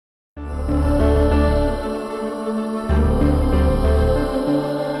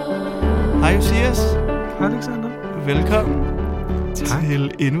Mathias. Hej Alexander. Velkommen Tak.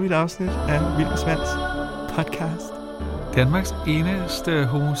 til endnu et afsnit af Vild med Svans podcast. Danmarks eneste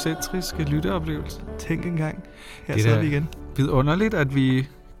homocentriske lytteoplevelse. Tænk engang. Her Det sidder er vi igen. vidunderligt, at vi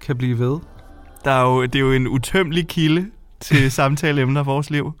kan blive ved. Det er jo en utømmelig kilde til samtaleemner i vores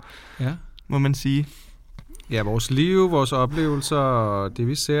liv, Ja. må man sige. Ja, vores liv, vores oplevelser, og det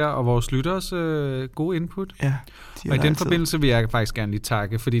vi ser, og vores lytteres gode input. Ja, Og i den forbindelse vil jeg faktisk gerne lige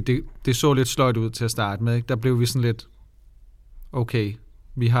takke, fordi det så lidt sløjt ud til at starte med. Ikke? Der blev vi sådan lidt, okay,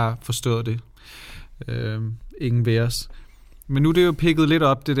 vi har forstået det. Ingen ved os. Men nu er det jo pikket lidt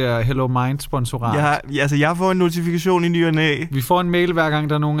op, det der Hello Mind-sponsorat. Jeg får en notifikation i ny og næ. Vi får en mail hver gang,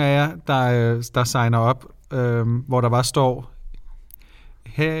 der er nogen af jer, der signer op, hvor der bare står,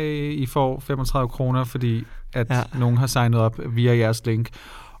 hey, I får 35 kroner, fordi at nogen har signet op via jeres link.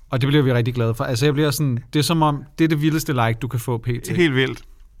 Og det bliver vi rigtig glade for. Altså jeg bliver sådan, det er som om, det er det vildeste like, du kan få pt. Helt vildt.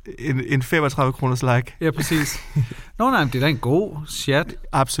 En 35 kroners like. Ja, præcis. Nej, det er da en god chat.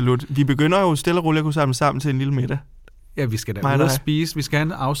 Absolut. Vi begynder jo stille og roligt at kunne samle sammen til en lille middag. Ja, vi skal da ud og spise. Vi skal have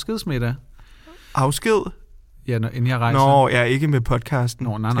en afskedsmiddag. Afsked? Ja, inden jeg rejser. Nå, jeg er ikke med podcasten,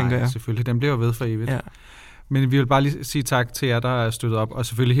 nej, selvfølgelig. Den bliver jo ved for evigt. Ja. Men vi vil bare lige sige tak til jer, der er støttet op. Og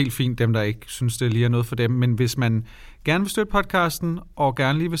selvfølgelig helt fint dem, der ikke synes, det lige er noget for dem. Men hvis man gerne vil støtte podcasten, og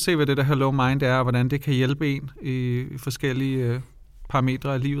gerne lige vil se, hvad det der Hello Mind er, og hvordan det kan hjælpe en i forskellige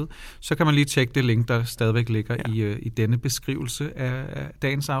parametre af livet, så kan man lige tjekke det link, der stadigvæk ligger i denne beskrivelse af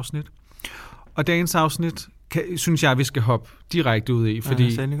dagens afsnit. Og dagens afsnit synes jeg, vi skal hoppe direkte ud i,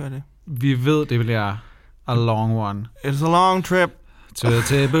 fordi vi ved, det bliver a long one. It's a long trip. To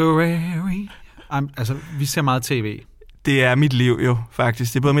Tipperary. Altså, vi ser meget tv. Det er mit liv jo,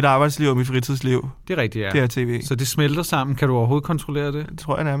 faktisk. Det er både mit arbejdsliv og mit fritidsliv. Det er rigtigt, ja. Det er tv. Så det smelter sammen. Kan du overhovedet kontrollere det? Det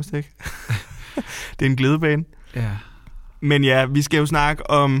tror jeg nærmest ikke. Det er en glidebane. Ja. Men ja, vi skal jo snakke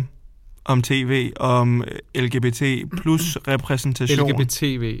om tv, om LGBT plus repræsentation.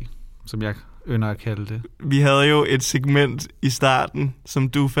 LGBT-TV, som jeg ynder at kalde det. Vi havde jo et segment i starten, som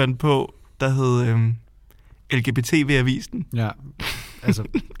du fandt på, der hed LGBT-avisen. Ja, altså,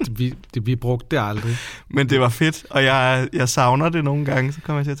 vi brugte det aldrig. Men det var fedt, og jeg savner det nogle gange, så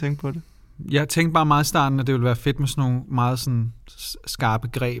kommer jeg til at tænke på det. Jeg tænkte bare meget i starten, at det ville være fedt med sådan nogle meget sådan skarpe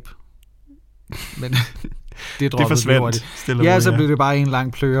greb. Men det forsvandt stille. Ja, så blev det bare en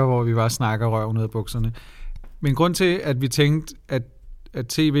lang pløre, hvor vi bare snakker røven ud af bukserne. Men grund til, at vi tænkte, at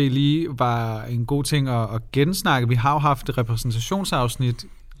tv lige var en god ting at gensnakke. Vi har jo haft et repræsentationsafsnit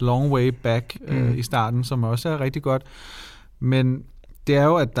long way back i starten, som også er rigtig godt. Men det er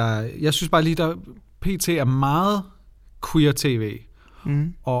jo, at jeg synes bare lige, der pt. Er meget queer tv.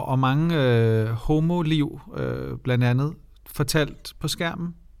 Og mange homoliv, blandt andet, fortalt på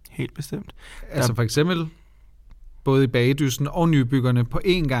skærmen. Helt bestemt. Altså for eksempel både i Bagedysten og Nybyggerne på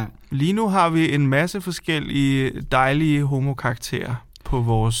én gang. Lige nu har vi en masse forskellige dejlige homokarakterer på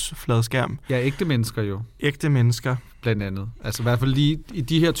vores fladskærm. Ja, ægte mennesker jo. Ægte mennesker. Blandt andet. Altså i hvert fald lige i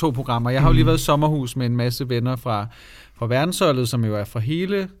de her 2 programmer. Jeg har jo lige været i sommerhus med en masse venner fra verdensholdet, som jo er fra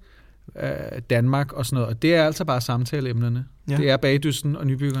hele Danmark og sådan noget. Og det er altså bare samtaleemnerne. Ja. Det er Bagedysten og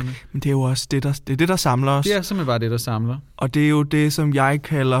Nybyggerne. Men det er jo også det, der samler os. Det er simpelthen bare det, der samler. Og det er jo det, som jeg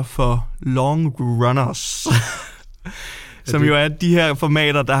kalder for long runners. Som jo er de her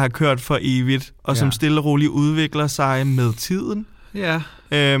formater, der har kørt for evigt, og som stille og roligt udvikler sig med tiden. Ja.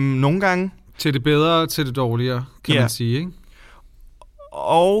 Nogle gange. Til det bedre og til det dårligere, kan man sige, ikke?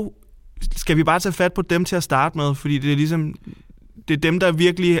 Og skal vi bare tage fat på dem til at starte med, fordi det er ligesom, det er dem, der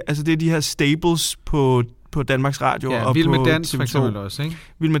virkelig, altså det er de her staples på Danmarks Radio og Vild med på dans TV2. for eksempel også, ikke?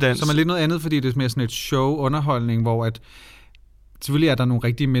 Vild med dans. Som er lidt noget andet, fordi det er mere sådan et show-underholdning, hvor at selvfølgelig er der nogle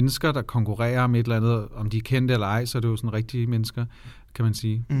rigtige mennesker, der konkurrerer om et eller andet, om de er kendte eller ej, så er det jo sådan rigtige mennesker, kan man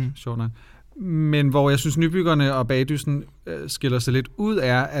sige. Sjovt nok. Men hvor jeg synes, Nybyggerne og Bagedysten skiller sig lidt ud,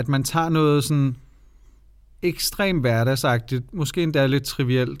 er, at man tager noget sådan ekstremt hverdagsagtigt, måske endda lidt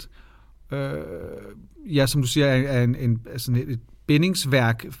trivielt. Som du siger, er et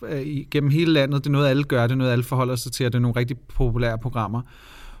bindingsværk gennem hele landet. Det er noget, alle gør, det er noget, alle forholder sig til, og det er nogle rigtig populære programmer.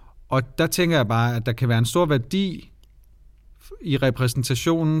 Og der tænker jeg bare, at der kan være en stor værdi i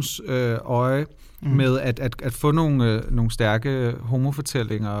repræsentationens øje med at få nogle stærke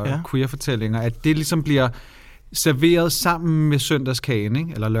homofortællinger og queer-fortællinger, at det ligesom bliver serveret sammen med søndagskagen,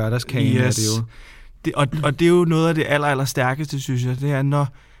 ikke? Eller lørdagskagen er det jo. Og det er jo noget af det aller stærkeste, synes jeg, det er, når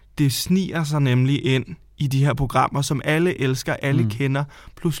det sniger sig nemlig ind i de her programmer, som alle elsker, alle kender.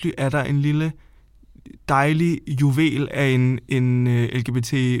 Pludselig er der en lille dejlig juvel af en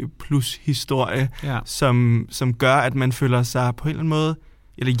LGBT plus historie, som gør, at man føler sig på en eller anden måde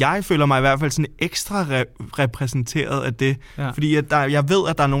eller jeg føler mig i hvert fald sådan ekstra repræsenteret af det. Ja. Fordi jeg ved,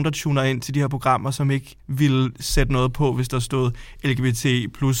 at der er nogen, der tuner ind til de her programmer, som ikke vil sætte noget på, hvis der stod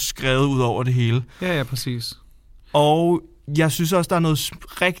LGBT plus skrevet ud over det hele. Ja, præcis. Og jeg synes også, der er noget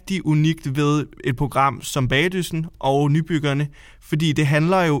rigtig unikt ved et program som Bagedysten og Nybyggerne, fordi det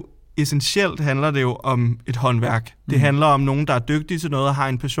handler jo, essentielt handler det jo om et håndværk. Det handler om nogen, der er dygtige til noget og har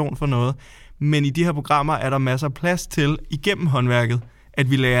en passion for noget. Men i de her programmer er der masser af plads til, igennem håndværket,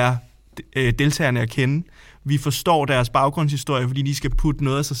 at vi lærer deltagerne at kende. Vi forstår deres baggrundshistorie, fordi de skal putte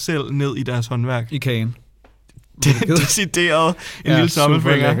noget af sig selv ned i deres håndværk. I kagen. Decideret en lille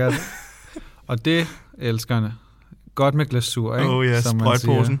sommelfinger. Og det elskerne. Godt med glasur, ikke? Ja,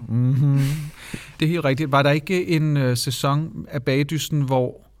 sprøjtposen. Mm-hmm. Det er helt rigtigt. Var der ikke en sæson af Bagedysten,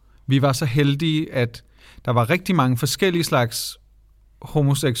 hvor vi var så heldige, at der var rigtig mange forskellige slags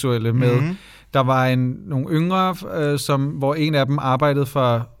homoseksuelle med? Mm-hmm. Der var nogle yngre, hvor en af dem arbejdede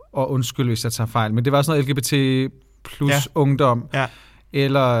for, og undskyld, hvis jeg tager fejl, men det var sådan noget LGBT plus ungdom,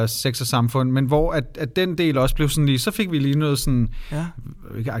 eller sex og samfund, men hvor at den del også blev sådan lige, så fik vi lige noget sådan,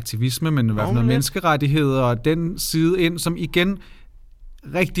 ikke aktivisme, men i hvert fald noget menneskerettigheder, og den side ind, som igen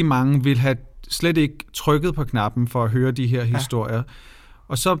rigtig mange vil have slet ikke trykket på knappen for at høre de her historier.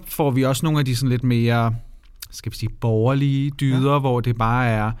 Og så får vi også nogle af de sådan lidt mere, skal vi sige, borgerlige dyder, hvor det bare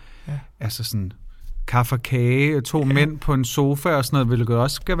er altså sådan kaffe og kage, 2 mænd på en sofa og sådan noget, hvilket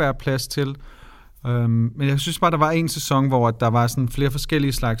også skal være plads til. Men jeg synes bare, der var en sæson, hvor der var sådan flere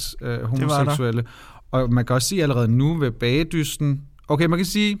forskellige slags homoseksuelle. Og man kan også sige allerede nu ved Bagedysten, okay, man kan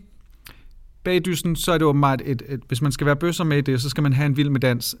sige, Bagedysten, så er det åbenbart hvis man skal være bøsser med i det, så skal man have en vild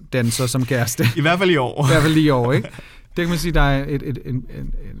med danser som kæreste. I hvert fald i år. I hvert fald lige i år, ikke? Det kan man sige, der er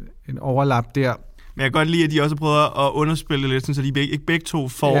en overlap der. Men jeg kan godt lide, at de også prøver at underspille lidt, så de ikke begge to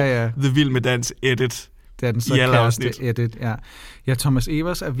får The Vild med Dans edit. Danser kæreste edit, ja. Thomas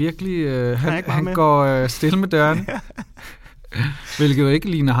Evers er virkelig, han går stille med døren, hvilket jo ikke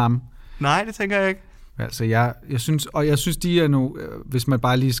ligner ham. Nej, det tænker jeg ikke. Altså, jeg synes, de er nu, hvis man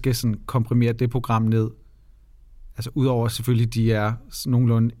bare lige skal sådan komprimere det program ned, altså udover selvfølgelig, de er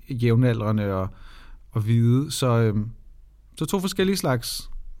nogenlunde jævnaldrende og hvide, så 2 forskellige slags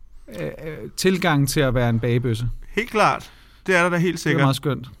tilgang til at være en bagebøsse. Helt klart. Det er der da helt sikkert. Det er meget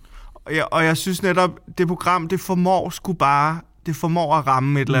skønt. Og jeg synes netop, det program, det formår at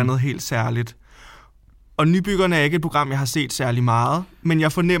ramme et eller andet helt særligt. Og Nybyggerne er ikke et program, jeg har set særlig meget, men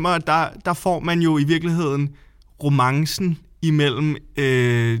jeg fornemmer, at der får man jo i virkeligheden romancen imellem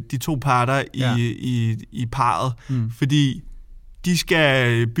de 2 parter i parret, fordi de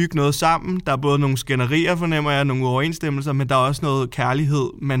skal bygge noget sammen. Der er både nogle skænderier, fornemmer jeg, nogle uoverensstemmelser, men der er også noget kærlighed,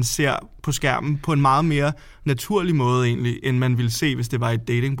 man ser på skærmen på en meget mere naturlig måde egentlig, end man ville se, hvis det var et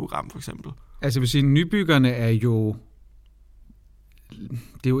datingprogram for eksempel. Altså jeg vil sige, Nybyggerne er jo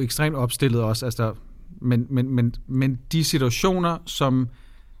det er jo ekstremt opstillet også, altså, men de situationer, som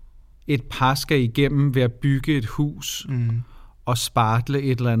et par skal igennem ved at bygge et hus og spartle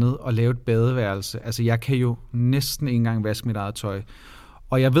et eller andet og lave et badeværelse. Altså jeg kan jo næsten ikke engang vaske mit eget tøj.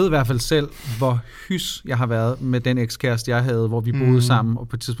 Og jeg ved i hvert fald selv, hvor hys jeg har været med den ekskæreste, jeg havde, hvor vi boede sammen og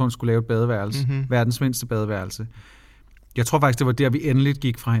på et tidspunkt skulle lave et badeværelse. Verdens mindste badeværelse. Jeg tror faktisk, det var der, vi endelig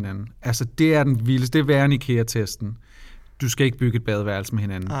gik fra hinanden. Altså det er den vildeste, det er værre end IKEA-testen. Du skal ikke bygge et badeværelse med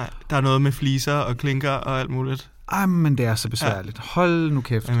hinanden. Nej, der er noget med fliser og klinker og alt muligt. Ej, men det er så besværligt. Ja. Hold nu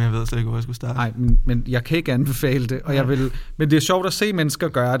kæft. Jamen, jeg ved slet ikke, hvor jeg skulle starte. Nej, men jeg kan ikke anbefale det. Og men det er sjovt at se mennesker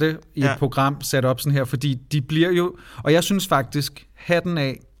gøre det i et program sat op sådan her, fordi de bliver jo... Og jeg synes faktisk, hatten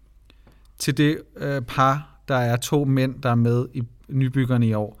af til det par, der er 2 mænd, der er med i Nybyggerne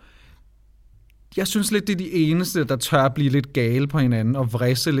i år. Jeg synes lidt, det er de eneste, der tør at blive lidt gale på hinanden og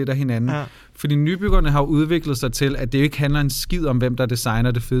vrisse lidt af hinanden. Ja. Fordi Nybyggerne har udviklet sig til, at det ikke handler en skid om, hvem der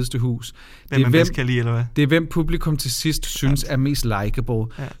designer det fedeste hus. Hvem man bedst kan lide, eller hvad? Det er, hvem publikum til sidst synes er mest likeable.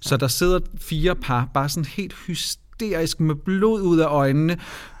 Ja. Så der sidder 4 par, bare sådan helt hysterisk med blod ud af øjnene,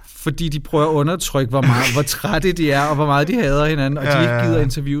 fordi de prøver at undertrykke, hvor trætte de er, og hvor meget de hader hinanden, og de ikke gider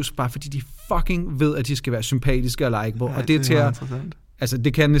interviews, bare fordi de fucking ved, at de skal være sympatiske og likeable. Og det er til at... Altså,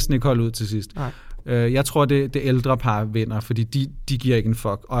 det kan næsten ikke holde ud til sidst. Jeg tror, det ældre par vinder, fordi de giver ikke en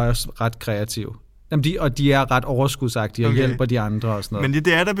fuck, og er også ret kreative. Jamen, de er ret overskudsagtige og hjælper de andre og sådan noget. Men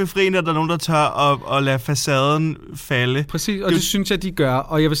det er da befriende, at der er nogen, der tør at lade facaden falde. Præcis, og det synes jeg, de gør.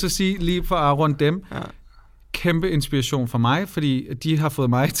 Og jeg vil så sige, lige for at runde dem, kæmpe inspiration for mig, fordi de har fået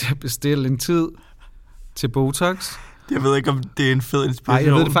mig til at bestille en tid til Botox. Jeg ved ikke, om det er en fed inspiration.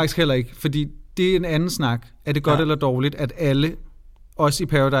 Nej, jeg ved det faktisk heller ikke, fordi det er en anden snak. Er det godt eller dårligt, at alle... også i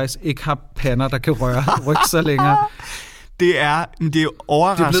Paradise, ikke har pander, der kan rykke sig længere. Det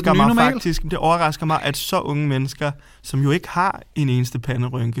overrasker mig faktisk. Det overrasker mig, at så unge mennesker, som jo ikke har en eneste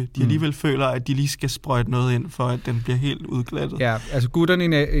panderynke, de alligevel føler, at de lige skal sprøjte noget ind, for at den bliver helt udglattet. Ja, altså gutterne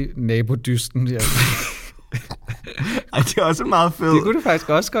i nabodysten. Ja. Ej, det er også meget fedt. Det kunne det faktisk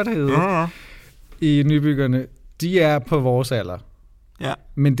også godt hedde. Ja. I Nybyggerne. De er på vores alder. Ja.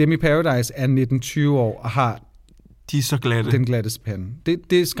 Men dem i Paradise er 19-20 år og har de er så glatte. Den glatteste pande.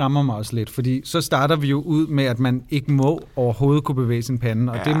 Det skræmmer mig også lidt, fordi så starter vi jo ud med, at man ikke må overhovedet kunne bevæge sin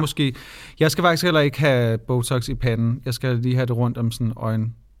pande, og det er måske... Jeg skal faktisk heller ikke have Botox i panden. Jeg skal lige have det rundt om sådan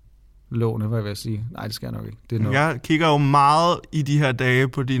øjenlågene, hvad jeg vil sige. Nej, det skal jeg nok ikke. Det er noget. Jeg kigger jo meget i de her dage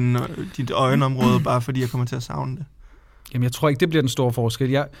på dit øjenområde, bare fordi jeg kommer til at savne det. Jamen, jeg tror ikke, det bliver den store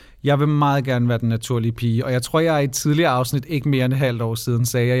forskel. Jeg vil meget gerne være den naturlige pige, og jeg tror, jeg i et tidligere afsnit, ikke mere end et halvt år siden,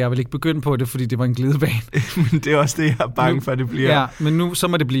 sagde, at jeg vil ikke begynde på det, fordi det var en glidebane. Men det er også det, jeg er bange for, at det bliver. Ja, men nu så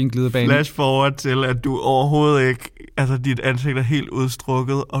må det blive en glidebane. Flash forward til, at du overhovedet ikke... Altså, dit ansigt er helt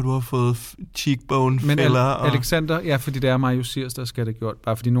udstrukket, og du har fået cheekbone-fælder. Men Alexander, ja, fordi det er Mario Sirs, der skal det gjort.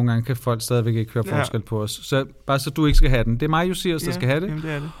 Bare fordi nogle gange kan folk stadigvæk ikke høre forskel på os. Så bare så du ikke skal have den. Det er Mario Sirs, der skal have det. Jamen,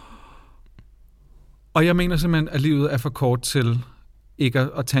 det er det. Og jeg mener simpelthen, at livet er for kort til ikke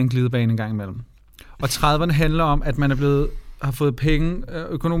at tage en glidebane en gang imellem. Og 30'erne handler om, at man har fået penge,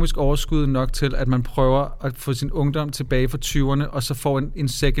 økonomisk overskud nok til, at man prøver at få sin ungdom tilbage fra 20'erne, og så får en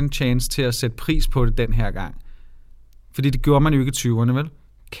second chance til at sætte pris på det den her gang. Fordi det gjorde man jo ikke i 20'erne, vel?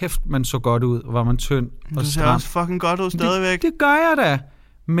 Kæft, man så godt ud, og var man tynd og stram. Du ser også fucking godt ud stadigvæk. Det gør jeg da.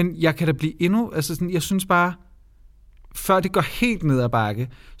 Men jeg kan da blive endnu... Altså sådan, jeg synes bare... Før det går helt ned ad bakke,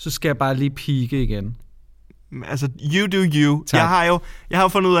 så skal jeg bare lige peake igen. Altså, you do you. Tak. Jeg har jo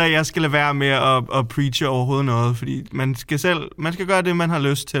fundet ud af, at jeg skal lade være med at preache overhovedet noget, fordi man skal gøre det, man har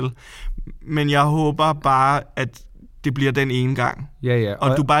lyst til. Men jeg håber bare, at det bliver den ene gang. Ja.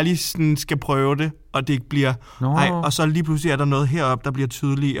 Og du bare lige sådan skal prøve det, og det ikke bliver... og så lige pludselig er der noget heroppe, der bliver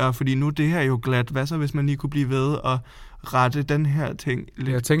tydeligere, fordi nu det her er jo glat. Hvad så, hvis man lige kunne blive ved og rette den her ting lidt?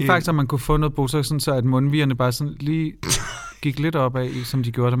 Jeg tænkte faktisk, at man kunne få noget Botox, sådan, så at mundvigerne bare sådan lige gik lidt opad, som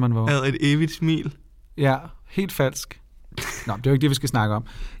de gjorde, da man var... Havde et evigt smil. Ja, helt falsk. Nå, det er jo ikke det, vi skal snakke om.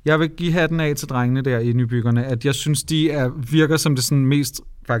 Jeg vil give hatten af til drengene der i Nybyggerne, at jeg synes, de virker som det sådan mest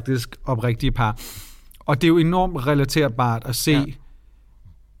faktisk oprigtige par. Og det er jo enormt relaterbart at se,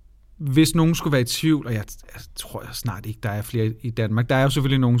 hvis nogen skulle være i tvivl, og jeg tror snart ikke, der er flere i Danmark. Der er jo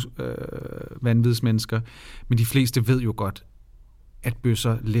selvfølgelig nogle vanvidsmennesker, men de fleste ved jo godt, at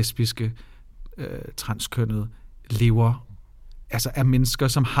bøsser, lesbiske, transkønnede lever, altså er mennesker,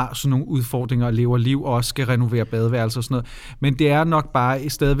 som har sådan nogle udfordringer og lever liv og også skal renovere badeværelser og sådan noget. Men det er nok bare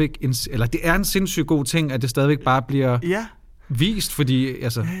stadigvæk det er en sindssygt god ting, at det stadigvæk bare bliver vist, fordi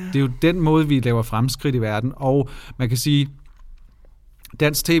altså, det er jo den måde, vi laver fremskridt i verden, og man kan sige,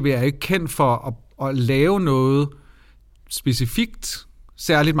 dansk tv er ikke kendt for at lave noget specifikt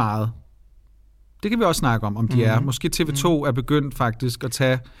særligt meget. Det kan vi også snakke om de er. Måske TV2 er begyndt faktisk at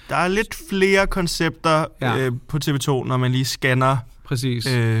tage... Der er lidt flere koncepter på TV2, når man lige scanner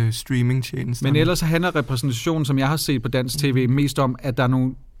streamingtjenester. Men ellers handler repræsentationen, som jeg har set på dansk tv, mest om, at der er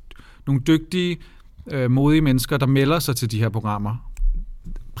nogle dygtige, modige mennesker, der melder sig til de her programmer.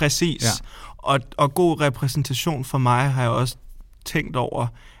 Præcis. Ja. Og god repræsentation for mig, har jeg også tænkt over,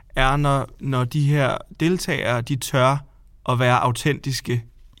 er når de her deltagere, de tør at være autentiske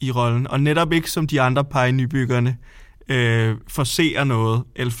i rollen, og netop ikke som de andre par i Nybyggerne forcerer noget,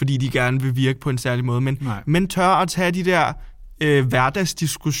 eller fordi de gerne vil virke på en særlig måde, men tør at tage de der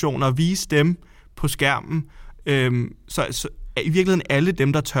hverdagsdiskussioner og vise dem på skærmen, så i virkeligheden alle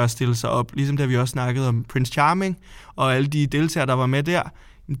dem, der tør stille sig op, ligesom da vi også snakkede om Prince Charming, og alle de deltagere, der var med der,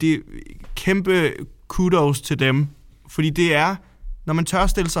 det er kæmpe kudos til dem, fordi det er, når man tør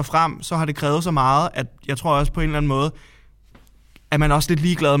stille sig frem, så har det krævet så meget, at jeg tror også på en eller anden måde, at man også lidt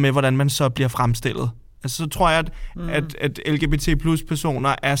ligeglad med, hvordan man så bliver fremstillet. Altså, så tror jeg, at LGBT plus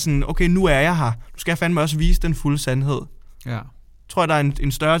personer er sådan, okay, nu er jeg her. Nu skal jeg fandme også vise den fulde sandhed. Ja. Tror jeg, der er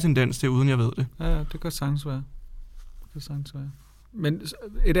en større tendens til, uden jeg ved det. Ja, det kan sagtens være. Men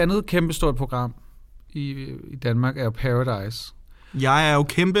et andet kæmpestort program i Danmark er jo Paradise. Jeg er jo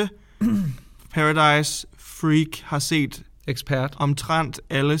kæmpe Paradise freak, har set ekspert omtrent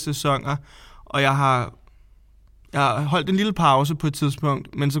alle sæsoner, og jeg har holdt en lille pause på et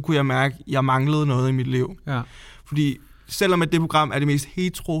tidspunkt, men så kunne jeg mærke, at jeg manglede noget i mit liv. Ja. Fordi selvom at det program er det mest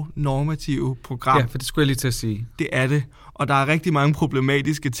heteronormative program... Ja, for det skulle jeg lige til at sige. Det er det. Og der er rigtig mange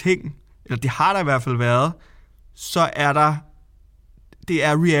problematiske ting, eller det har der i hvert fald været, så er der... Det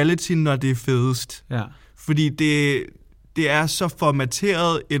er reality, når det er fedest. Ja. Fordi det er så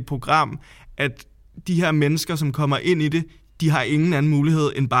formateret et program, at de her mennesker, som kommer ind i det, de har ingen anden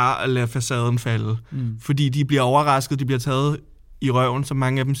mulighed end bare at lade facaden falde. Fordi de bliver overrasket, de bliver taget i røven, som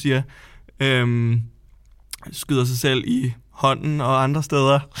mange af dem siger, skyder sig selv i hånden og andre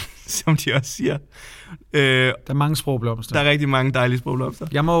steder, som de også siger. Der er mange sprogblomster. Der er rigtig mange dejlige sprogblomster.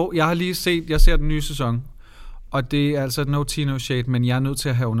 Jeg har lige set, jeg ser den nye sæson, og det er altså no tea, no shade, men jeg er nødt til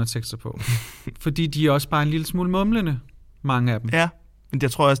at have undertekster på. Fordi de er også bare en lille smule mumlende, mange af dem. Ja, men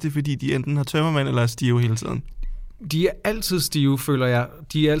jeg tror også, det er fordi, de enten har tømmermænd eller er stive hele tiden. De er altid stive, føler jeg.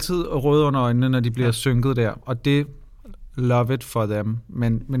 De er altid røde under øjnene, når de bliver synket der, og det love it for dem.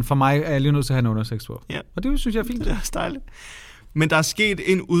 Men for mig er jeg lige nødt til at have en undertekst på. Ja. Og det synes jeg er fint. Det er dejligt. Men der er sket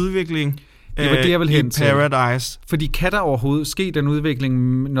en udvikling det var det, i Paradise. Fordi kan der overhovedet ske den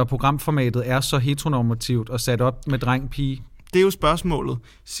udvikling, når programformatet er så heteronormativt og sat op med dreng-pige? Det er jo spørgsmålet.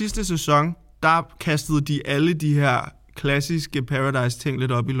 Sidste sæson, der kastede de alle de her klassiske Paradise-ting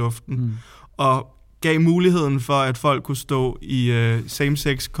lidt op i luften, og gav muligheden for, at folk kunne stå i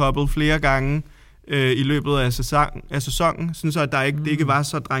same-sex couple flere gange i løbet af sæsonen, sådan så at det ikke var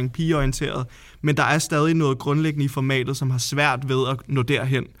så dreng-pige-orienteret. Men der er stadig noget grundlæggende i formatet, som har svært ved at nå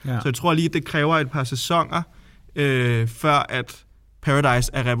derhen. Ja. Så jeg tror lige, at det kræver et par sæsoner, før at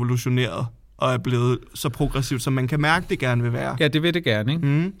Paradise er revolutioneret og er blevet så progressivt, som man kan mærke, det gerne vil være. Ja, det vil det gerne,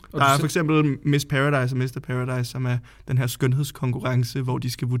 ikke? Der er for eksempel Miss Paradise og Mr. Paradise, som er den her skønhedskonkurrence, hvor de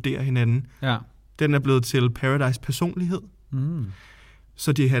skal vurdere hinanden. Ja. Den er blevet til Paradise personlighed.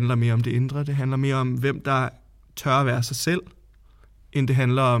 Så det handler mere om det indre. Det handler mere om, hvem der tør at være sig selv, end det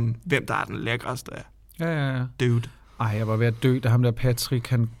handler om, hvem der er den lækreste af. Ja. Dude. Ej, jeg var ved at dø, da ham der Patrick,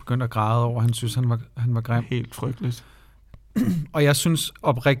 han begyndte at græde over, han synes, han var grim. Helt frygteligt. Og jeg synes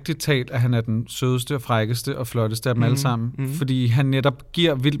oprigtigt talt, at han er den sødeste og frækkeste og flotteste af dem alle sammen. Fordi han netop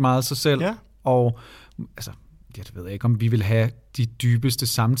giver vildt meget af sig selv. Ja. Og altså, jeg ved ikke, om vi vil have de dybeste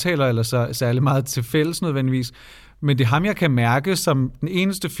samtaler, eller så særlig meget til fælles nødvendigvis. Men det er ham, jeg kan mærke som den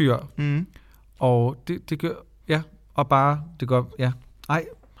eneste fyr. Og det gør, ja, og bare, det gør, ja. Ej,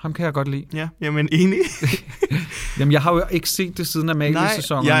 ham kan jeg godt lide. Ja, jamen enig. Jamen, jeg har jo ikke set det siden af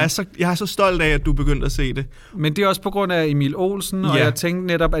Magie-sæsonen. Jeg er så stolt af, at du begyndte at se det. Men det er også på grund af Emil Olsen, og jeg tænkte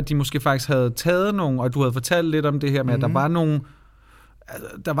netop, at de måske faktisk havde taget nogen, og du havde fortalt lidt om det her med, at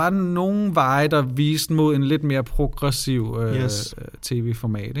der var nogle veje, der viste mod en lidt mere progressiv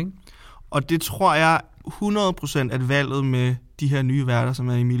tv-format, ikke? Og det tror jeg 100% at valget med de her nye værter, som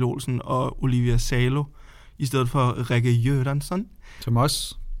er Emil Olsen og Olivia Salo, i stedet for Rikke Jørgensen. Som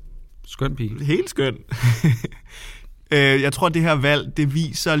også skøn pige. Helt skøn. Jeg tror, det her valg, det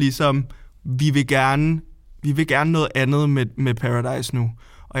viser ligesom, vi vil gerne noget andet med Paradise nu.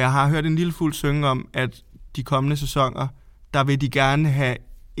 Og jeg har hørt en lille fuld synge om, at de kommende sæsoner, der vil de gerne have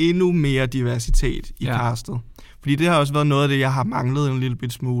endnu mere diversitet i castet. Fordi det har også været noget af det, jeg har manglet en lille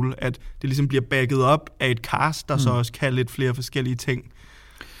bit smule, at det ligesom bliver backet op af et cast, der så også kan lidt flere forskellige ting.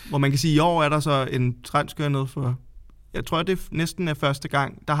 Hvor man kan sige, at i år er der så en transkønnet for, jeg tror, det næsten er første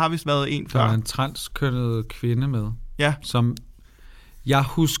gang. Der har vist været en før. Der er en transkønnet kvinde med, som jeg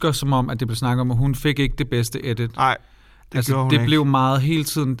husker som om, at det blev snakket om, at hun fik ikke det bedste edit. Nej, det blev meget hele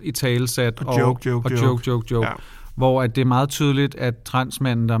tiden i talesat og joke. Ja. Hvor at det er meget tydeligt, at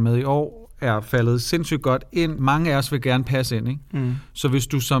transmanden, der er med i år, er faldet sindssygt godt ind. Mange af os vil gerne passe ind, ikke? Så hvis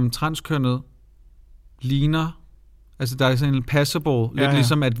du som transkønnet ligner, altså der er sådan en passable, lidt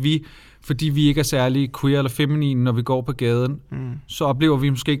ligesom at vi, fordi vi ikke er særlig queer eller feminine, når vi går på gaden, så oplever vi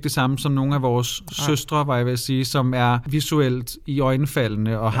måske ikke det samme som nogle af vores søstre, var jeg ved at sige, som er visuelt i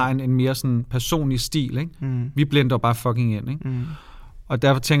øjenfaldende og har en mere sådan personlig stil, ikke? Vi blænder bare fucking ind, ikke? Og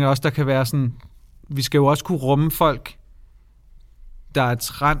derfor tænker jeg også, der kan være sådan, vi skal jo også kunne rumme folk, der er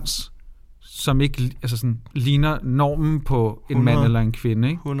trans, som ikke sådan, ligner normen på en 100. Mand eller en kvinde,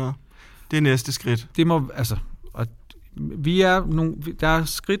 ikke? 100. Det er næste skridt. Det må, altså, og vi er nogle, der er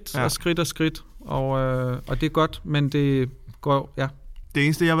skridt og skridt, og det er godt, men det går, Det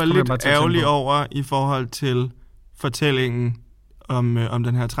eneste, jeg var lidt ærgerlig over i forhold til fortællingen om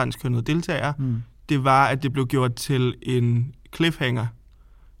den her transkønnede deltager, det var, at det blev gjort til en cliffhanger.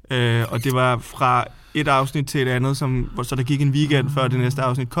 Og det var fra et afsnit til et andet, så der gik en weekend, før det næste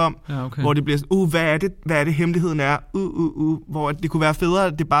afsnit kom, hvor det blev sådan, hvad er det hemmeligheden er, hvor det kunne være federe,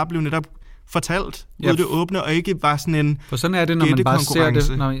 at det bare blev netop fortalt ud af det åbne, og ikke bare sådan en for sådan er det, når man bare ser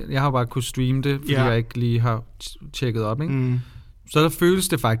det. Jeg har bare kunnet streame det, fordi jeg ikke lige har tjekket op, ikke? Så der føles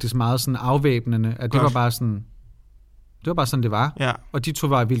det faktisk meget sådan afvæbnende, at det var bare sådan, det var. Ja. Og de to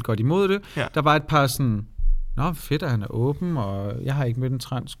var vildt godt imod det. Ja. Der var et par sådan, nå, fedt, at han er åben, og jeg har ikke mødt en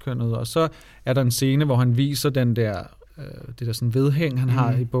transkønnet. Og så er der en scene, hvor han viser den der, det der sådan vedhæng, han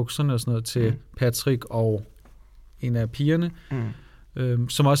har i bukserne og sådan noget, til Patrick og en af pigerne.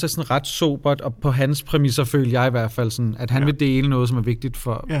 som også er sådan ret sobert, og på hans præmisser føler jeg i hvert fald sådan, at han vil dele noget, som er vigtigt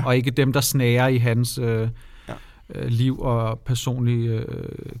for, og ikke dem, der snager i hans liv og personlige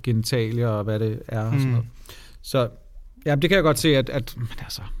genitalier og hvad det er og sådan noget. Så ja, det kan jeg godt se, at men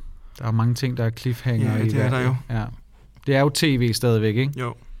altså, der er mange ting, der er cliffhanger i det er der jo. Ja. Det er jo tv stadigvæk, ikke?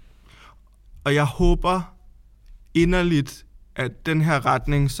 Jo. Og jeg håber inderligt, at den her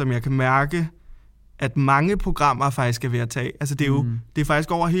retning, som jeg kan mærke, at mange programmer faktisk er ved at tage. Altså det er jo det er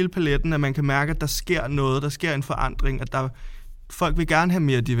faktisk over hele paletten, at man kan mærke, at der sker noget, der sker en forandring, at folk vil gerne have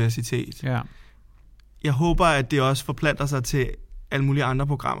mere diversitet. Ja. Jeg håber, at det også forplanter sig til alle mulige andre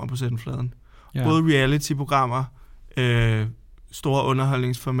programmer på sendefladen. Ja. Både reality-programmer, store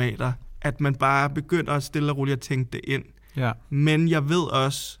underholdningsformater, at man bare begynder at stille og roligt at tænke det ind. Ja. Men jeg ved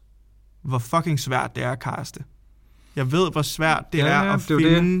også, hvor fucking svært det er at kaste. Jeg ved, hvor svært det er at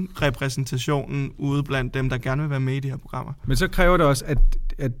finde repræsentationen ude blandt dem, der gerne vil være med i de her programmer. Men så kræver det også,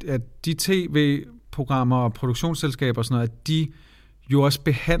 at de tv-programmer og produktionsselskaber og sådan noget, at de jo også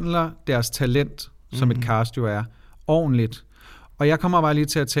behandler deres talent, som et cast jo er, ordentligt. Og jeg kommer bare lige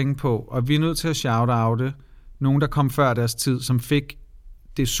til at tænke på, og vi er nødt til at shout-oute nogen, der kom før deres tid, som fik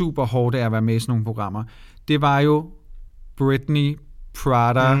det super hårde af at være med i sådan nogle programmer. Det var jo Britney,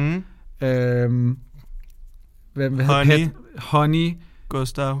 Prada, Honey,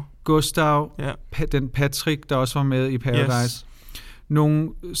 Gustav, den Patrick, der også var med i Paradise. Yes. Nogle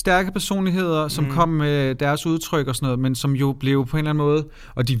stærke personligheder, som kom med deres udtryk og sådan noget, men som jo blev på en eller anden måde,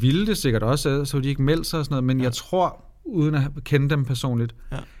 og de ville det sikkert også, så de ikke meldte sig og sådan noget, men jeg tror, uden at kende dem personligt,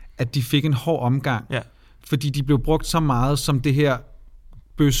 at de fik en hård omgang. Ja. Fordi de blev brugt så meget som det her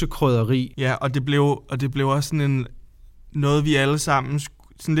bøssekrydderi. Ja, og det blev også sådan noget, vi alle sammen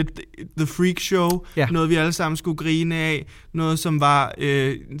sådan lidt The Freak Show, noget vi alle sammen skulle grine af, noget som var,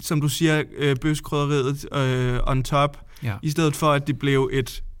 som du siger, bøssekrydderiet on top, i stedet for at det blev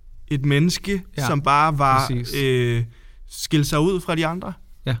et menneske, som bare var skilt sig ud fra de andre.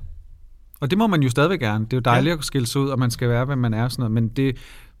 Ja, og det må man jo stadigvæk gerne. Det er jo dejligt at skille sig ud, og man skal være, hvem man er, sådan noget. Men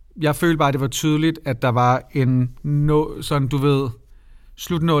jeg følte bare, at det var tydeligt, at der var sådan, du ved,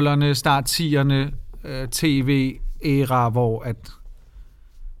 slutnullerne, start 10'erne, tv-æra, hvor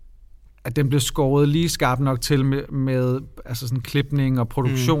at den blev skåret lige skarpt nok til med altså sådan klipning og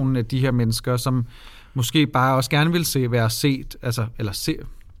produktionen af de her mennesker, som måske bare også gerne vil være set, altså, eller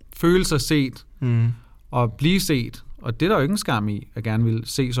føle sig set og blive set. Og det er der jo ikke en skam i, at gerne vil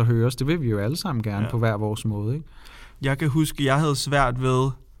ses og høres. Det vil vi jo alle sammen gerne på hver vores måde. Ikke? Jeg kan huske, at jeg havde svært ved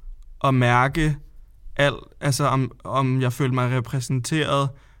at mærke altså om jeg følte mig repræsenteret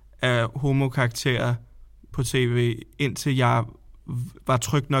af homokarakterer på tv, indtil jeg var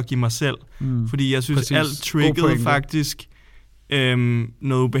tryg nok i mig selv. Fordi jeg synes, alt triggede faktisk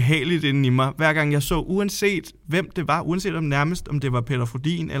noget ubehageligt inden i mig. Hver gang jeg så, uanset hvem det var, uanset om det var Peter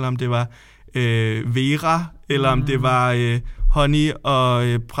Frodin, eller om det var Vera, eller om det var Honey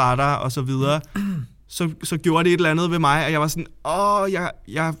og Prada og så videre, så gjorde det et eller andet ved mig, og jeg var sådan,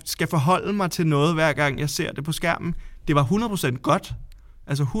 jeg skal forholde mig til noget, hver gang jeg ser det på skærmen. Det var 100% godt.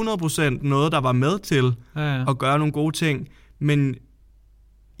 Altså 100% noget, der var med til at gøre nogle gode ting. Men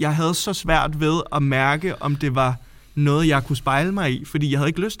jeg havde så svært ved at mærke, om det var noget, jeg kunne spejle mig i, fordi jeg havde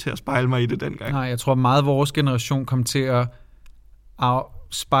ikke lyst til at spejle mig i det dengang. Nej, jeg tror meget vores generation kom til at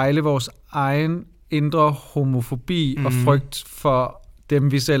spejle vores egen indre homofobi og frygt for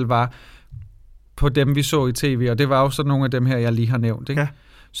dem, vi selv var, på dem, vi så i tv, og det var jo så nogle af dem her, jeg lige har nævnt. Ikke? Ja.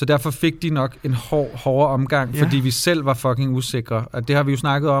 Så derfor fik de nok en hårdere omgang, fordi vi selv var fucking usikre. Og det har vi jo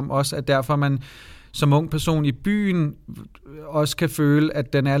snakket om også, at derfor man som ung person i byen også kan føle,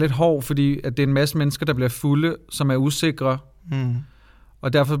 at den er lidt hård, fordi at det er en masse mennesker, der bliver fulde, som er usikre.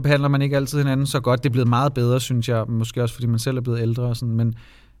 Og derfor behandler man ikke altid hinanden så godt. Det er blevet meget bedre, synes jeg, måske også fordi man selv er blevet ældre og sådan, men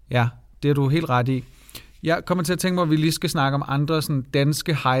ja, det er du helt ret i. Jeg kommer til at tænke mig, at vi lige skal snakke om andre sådan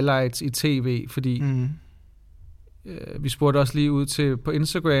danske highlights i tv, fordi vi spurgte også lige ud på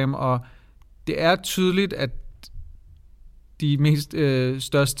Instagram, og det er tydeligt, at de mest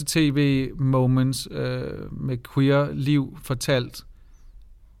største tv-moments med queer-liv fortalt,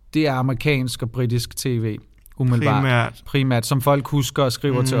 det er amerikansk og britisk tv. Umiddelbart. Primært, som folk husker og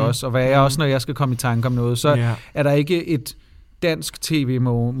skriver til os, og hvad er også, når jeg skal komme i tanke om noget, så er der ikke et dansk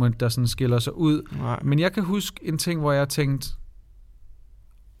tv-moment, der sådan skiller sig ud. Nej. Men jeg kan huske en ting, hvor jeg tænkte,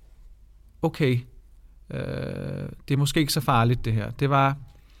 okay, det er måske ikke så farligt det her. Det var,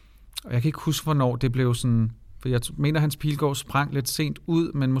 og jeg kan ikke huske, hvornår det blev sådan, for jeg mener, Hans Pilgaard sprang lidt sent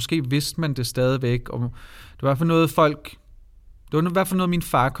ud, men måske vidste man det stadigvæk, og det var i hvert fald noget, min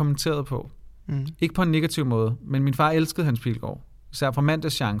far kommenterede på. Ikke på en negativ måde, men min far elskede Hans Pilgaard, især fra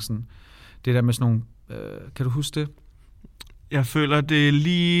Mandagschancen. Det der med sådan nogle, kan du huske det? Jeg føler, det er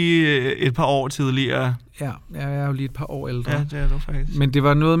lige et par år tidligere. Ja, jeg er jo lige et par år ældre. Ja, det er du faktisk. Men det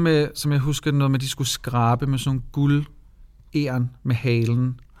var noget med, som jeg husker, noget med, at de skulle skrabe med sådan guld æren med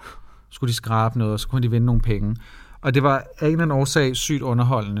halen. Skulle de skrabe noget, og så kunne de vinde nogle penge. Og det var af en eller anden årsag sygt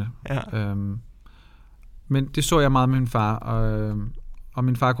underholdende. Ja. Men det så jeg meget med min far, og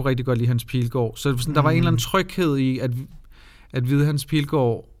min far kunne rigtig godt lide Hans Pilgaard. Så sådan, der var en eller anden tryghed i, at vide Hans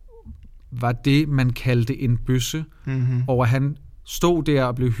Pilgaard var det, man kaldte en bøsse, og at han stod der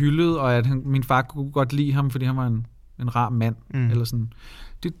og blev hyldet, og at min far kunne godt lide ham, fordi han var en rar mand. Eller sådan.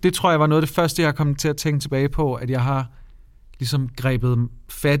 Det tror jeg var noget af det første, jeg har kommet til at tænke tilbage på, at jeg har ligesom grebet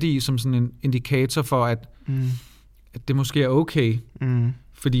fat i som sådan en indikator for, at det måske er okay.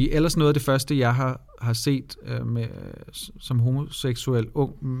 Fordi ellers noget af det første, jeg har set som homoseksuel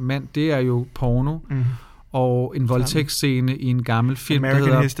ung mand, det er jo porno. Og en voldtægtsscene i en gammel film,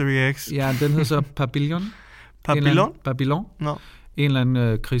 American History X. Ja, den hedder så Babylon. Babylon? No. En eller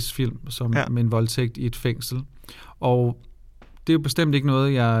anden krigsfilm med en voldtægt i et fængsel. Og det er jo bestemt ikke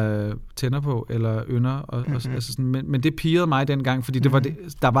noget, jeg tænder på eller ynder. Altså sådan, men det pirrede mig dengang, fordi det var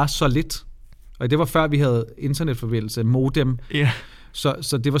der var så lidt. Og det var før, vi havde internetforbindelse, modem. Yeah.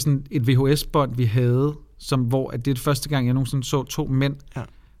 Så det var sådan et VHS-bånd, vi havde, hvor at det er det første gang, jeg nogensinde så to mænd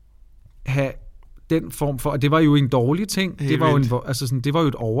have den form for... Og det var jo en dårlig ting. Det var jo, det var jo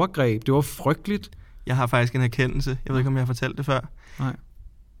et overgreb. Det var frygteligt. Jeg har faktisk en erkendelse. Jeg ved ikke, om jeg har fortalt det før. Nej.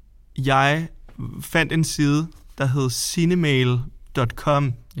 Jeg fandt en side, der hed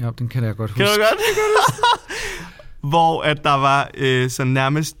cinemail.com. Ja, den kan jeg godt huske. Kan du godt? Hvor at der var så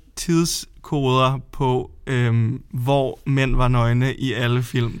nærmest tidskoder på, hvor mænd var nøgne i alle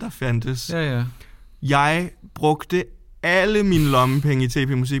film, der fandtes. Ja. Jeg brugte alle mine lommepenge i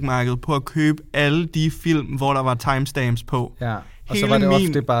TP-musikmarkedet på at købe alle de film, hvor der var timestamps på. Ja, og så var det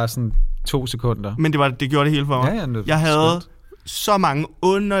ofte bare sådan 2 sekunder. Men det gjorde det hele for mig. Ja, jeg havde så mange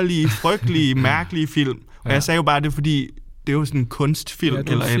underlige, frygtelige, mærkelige film. Og jeg sagde jo bare det, fordi det er jo sådan en kunstfilm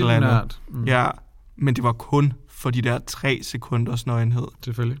eller et eller andet. Ja, men det var kun for de der 3 sekunders nøgenhed.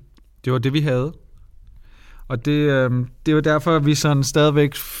 Selvfølgelig. Det var det, vi havde. Og det er jo derfor, at vi sådan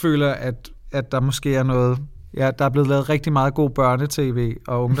stadigvæk føler, at der måske er noget... Ja, der er blevet lavet rigtig meget god børnetv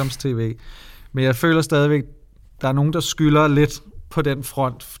og ungdomstv. Men jeg føler stadigvæk, der er nogen, der skylder lidt på den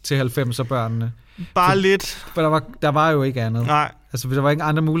front til 90'er-børnene. Bare lidt. For der var jo ikke andet. Nej. Altså, der var ikke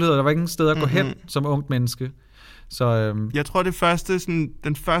andre muligheder. Der var ingen sted at gå hen som ungt menneske. Så, jeg tror,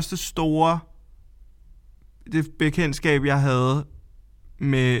 den første store bekendtskab, jeg havde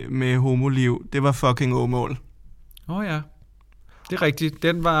med homoliv, det var fucking Åmål. Ja. Det er rigtigt.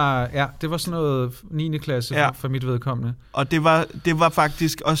 Det var sådan noget 9. klasse for mit vedkommende. Og det var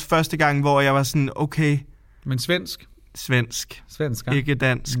faktisk også første gang, hvor jeg var sådan, okay. Men svensk? Svensk, ikke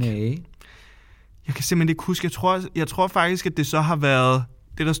dansk. Nej. Jeg kan simpelthen ikke huske. Jeg tror faktisk, at det så har været,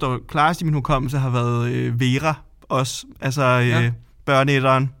 det der står klarest i min hukommelse, har været Vera også. Altså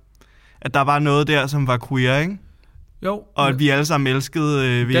børneætteren. At der var noget der, som var queer, ikke? Jo. Og at vi alle sammen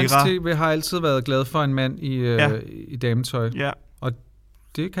elskede Vera. Dansk TV har altid været glad for en mand i dametøj. Ja. Og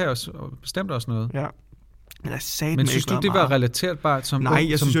det kan jeg også bestemt også noget. Ja. Men synes du, det var relaterbart som Nej,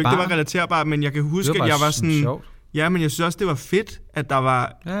 jeg synes jo ikke, det var relaterbart, men jeg kan huske, at jeg var sådan... Sjovt. Ja, men jeg synes også, det var fedt, at der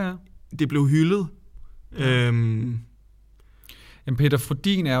var... Ja. Det blev hyldet. Ja. Jamen, Peter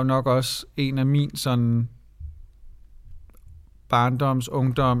Frodin er jo nok også en af min sådan...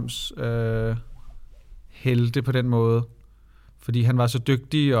 ungdoms helte på den måde. Fordi han var så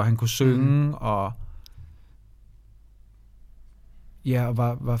dygtig, og han kunne synge, og... Ja, og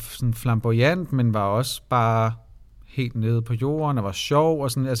var sådan flamboyant, men var også bare helt nede på jorden, og var sjov,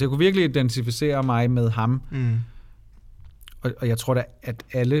 og sådan. Altså, jeg kunne virkelig identificere mig med ham. Og jeg tror da, at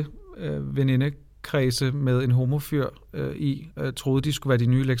alle venindekredse med en homofyr troede, de skulle være de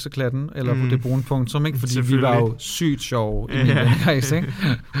nye lekserklatten, eller på det brune punktum, ikke? Fordi vi var jo sygt sjove i min vennekreds, ikke?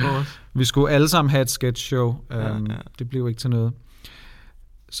 Vi skulle alle sammen have et sketchshow. Det blev ikke til noget.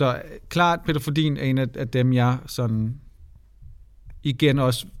 Så klart, Peter Frodin er en af dem, jeg sådan... igen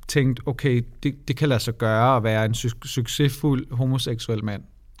også tænkt, okay, det kan lade sig gøre at være en succesfuld homoseksuel mand.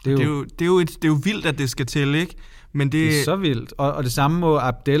 Det er jo vildt, at det skal til, ikke? Men det er så vildt. Og det samme må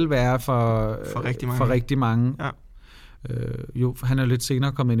Abdel være for rigtig mange. Ja. Han er jo lidt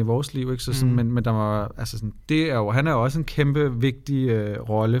senere kommet ind i vores liv, ikke? Så sådan, men der var, altså sådan, han er jo også en kæmpe vigtig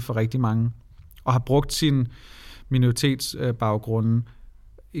rolle for rigtig mange, og har brugt sin minoritetsbaggrunde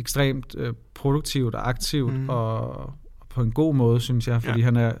ekstremt produktivt og aktivt, og på en god måde, synes jeg, fordi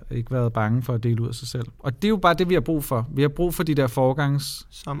han har ikke været bange for at dele ud af sig selv. Og det er jo bare det, vi har brug for. Vi har brug for de der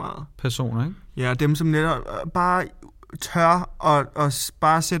personer, ikke? Ja, dem som netop bare tør og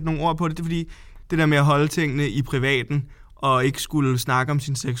bare sætte nogle ord på det. Det er fordi, det der med at holde tingene i privaten, og ikke skulle snakke om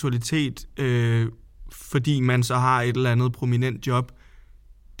sin seksualitet, fordi man så har et eller andet prominent job.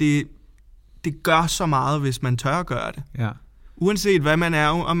 Det gør så meget, hvis man tør at gøre det. Ja. Uanset hvad man er,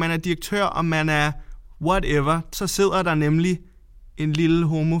 om man er direktør, om man er whatever, så sidder der nemlig en lille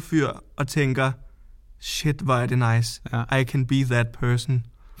homofyr og tænker, shit, hvor er det nice. Ja. I can be that person.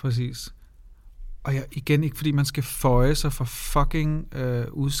 Præcis. Og igen, ikke fordi man skal føje sig for fucking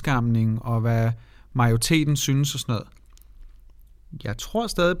udskamning og hvad majoriteten synes og sådan noget. Jeg tror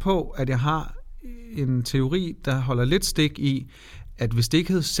stadig på, at jeg har en teori, der holder lidt stik i, at hvis det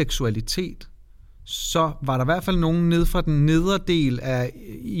ikke hed seksualitet, så var der i hvert fald nogen ned fra den nedre del af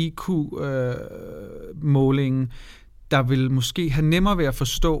IQ-målingen, der vil måske have nemmere ved at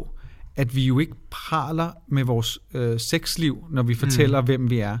forstå, at vi jo ikke praler med vores sexliv, når vi fortæller, hvem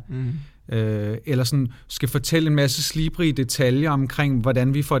vi er. Eller sådan skal fortælle en masse slibrige detaljer omkring,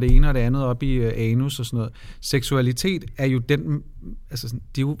 hvordan vi får det ene og det andet op i anus og sådan noget. Seksualitet er jo den, altså sådan,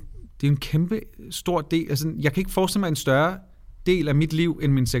 det er jo en kæmpe stor del. Altså, jeg kan ikke forestille mig en større del af mit liv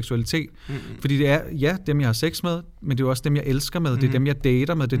end min seksualitet. Fordi det er, dem jeg har sex med, men det er også dem, jeg elsker med, det er dem, jeg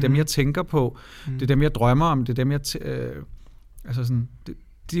dater med, det er dem, jeg tænker på, det er dem, jeg drømmer om, det er dem, jeg... altså sådan,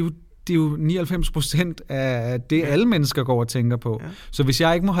 det er jo 99% af det, alle mennesker går og tænker på. Ja. Så hvis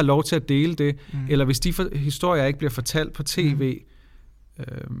jeg ikke må have lov til at dele det, eller hvis de historier ikke bliver fortalt på tv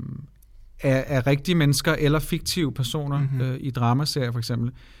af rigtige mennesker eller fiktive personer i dramaserier for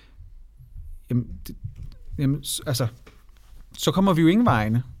eksempel, altså, så kommer vi jo ingen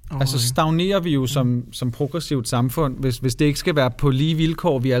vegne. Altså stagnerer vi jo som progressivt samfund, hvis det ikke skal være på lige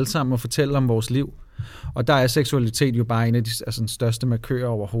vilkår, vi alle sammen må fortælle om vores liv. Og der er seksualitet jo bare en af de den største markører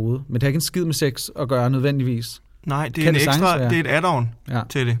overhovedet. Men det har ikke en skid med sex at gøre nødvendigvis. Nej, det er en ekstra, det er et add-on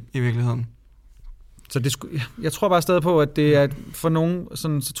til det i virkeligheden. Så jeg tror bare stadig på, at det er for nogen,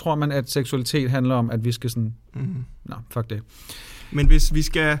 sådan, så tror man, at seksualitet handler om, at vi skal sådan, fuck det. Men hvis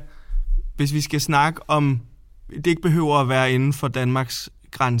vi skal snakke om, det ikke behøver at være inden for Danmarks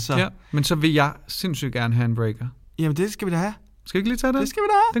grænser. Ja, men så vil jeg sindssygt gerne have en breaker. Jamen det skal vi da have. Skal vi ikke lige tage det? Det skal vi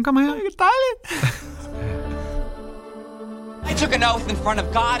da have. Den kommer her. Det er dejligt. I took an oath in front of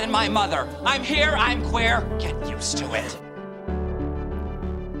God and my mother. I'm here, I'm queer. Get used to it.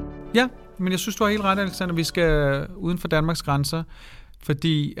 Ja, men jeg synes, du har helt ret, Alexander. Vi skal uden for Danmarks grænser,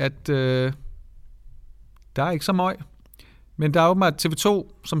 fordi at der er ikke så møg. Men der er åbenbart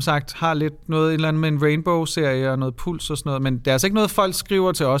TV2, som sagt, har lidt noget et eller andet med en Rainbow-serie og noget puls og sådan noget, men det er altså ikke noget, folk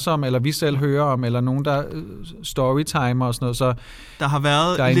skriver til os om, eller vi selv hører om, eller nogen, der storytimer og sådan noget, så der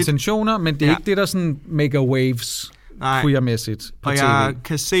er lidt intentioner, men det er ikke det, der sådan mega waves queer-mæssigt på og TV. Jeg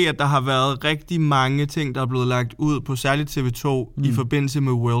kan se, at der har været rigtig mange ting, der er blevet lagt ud på særligt TV2 i forbindelse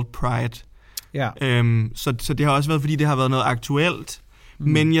med World Pride. Ja. Så det har også været, fordi det har været noget aktuelt,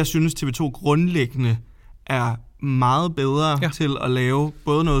 men jeg synes, TV2 grundlæggende er meget bedre til at lave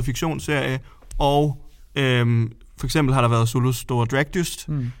både noget fiktionsserie og for eksempel har der været Zulus store dragdyst.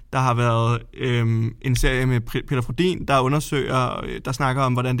 Der har været en serie med Peter Frodin, der undersøger, der snakker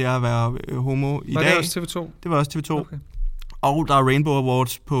om, hvordan det er at være homo i dag. Var det også TV2? Det var også TV2. Okay. Og der er Rainbow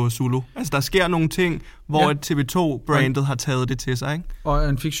Awards på Zulu. Altså, der sker nogle ting, hvor TV2-brandet har taget det til sig, ikke? Og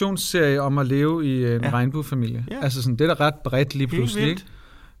en fiktionsserie om at leve i en regnbuefamilie. Ja. Altså, sådan, det er da ret bredt lige pludselig, ikke?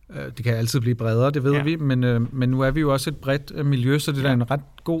 Det kan altid blive bredere, det ved vi, men nu er vi jo også et bredt miljø, så det er da en ret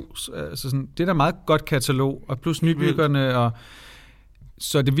god, altså sådan, det er da meget godt katalog, og plus nybyggerne, og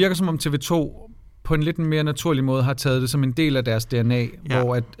så det virker som om TV2 på en lidt mere naturlig måde har taget det som en del af deres DNA,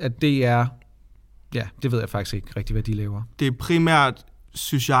 hvor at det er, det ved jeg faktisk ikke rigtig, hvad de laver. Det er primært,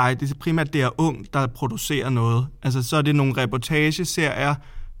 synes jeg, det er ung, der producerer noget. Altså så er det nogle reportageserier,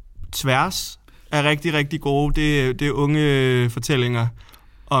 tværs er rigtig, rigtig gode. Det er unge fortællinger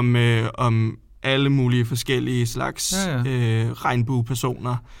om alle mulige forskellige slags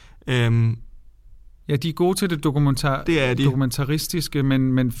regnbuepersoner. Ja, de er gode til det dokumentaristiske,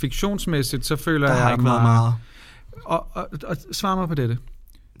 men fiktionsmæssigt, så føler jeg... Der har ikke været meget. Og svar mig på dette.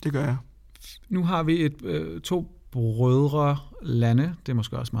 Det gør jeg. Nu har vi to brødre lande, det er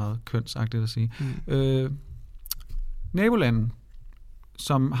måske også meget kønsagtigt at sige, nabolanden,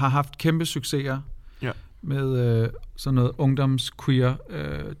 som har haft kæmpe succeser med sådan noget ungdoms-queer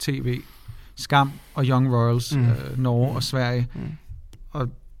tv. Skam og Young Royals, Norge og Sverige. Og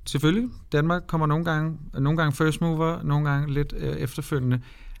selvfølgelig, Danmark kommer nogle gange first mover, nogle gange lidt efterfølgende.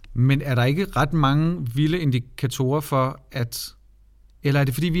 Men er der ikke ret mange vilde indikatorer for, at... Eller er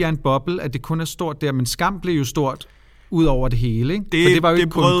det fordi, vi er en boble, at det kun er stort der, men Skam blev jo stort ud over det hele, ikke? Det var jo ikke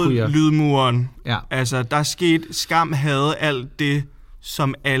kun queer. Lydmuren. Ja. Altså, der skete... Skam havde alt det,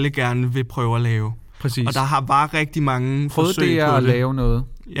 som alle gerne vil prøve at lave. Præcis. Og der var rigtig mange forsøg på det. Prøvede det at lave noget?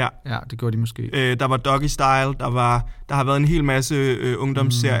 Ja. Ja, det gjorde de måske. Der var Doggy Style, der har været en hel masse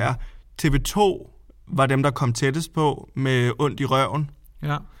ungdomsserier. TV2 var dem, der kom tættest på med Ondt i røven.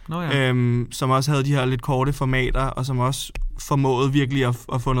 Ja. Ja. Som også havde de her lidt korte formater, og som også formåede virkelig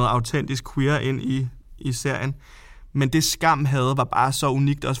at få noget autentisk queer ind i serien. Men det Skam havde var bare så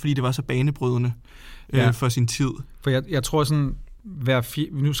unikt, også fordi det var så banebrydende for sin tid. For jeg tror sådan,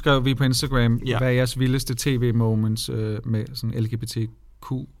 nu skrev vi på Instagram, hvad er jeres vildeste tv-moments med sådan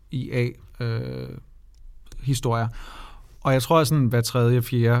LGBTQIA-historier. Og jeg tror sådan, hver tredje,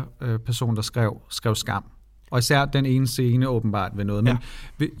 fjerde person, der skrev Skam. Og især den ene scene åbenbart ved noget. Men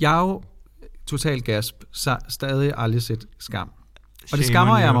jeg er jo totalt gasp, stadig aldrig set Skam. Og det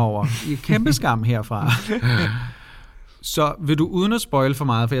skammer jeg mig over. I kæmpe skam herfra. Så vil du uden at spoil for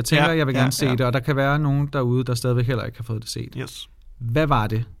meget, for jeg tænker, jeg vil gerne se det, og der kan være nogen derude, der stadigvæk heller ikke har fået det set. Yes. Hvad var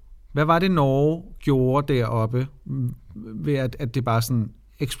det? Hvad var det, Norge gjorde deroppe, ved at det bare sådan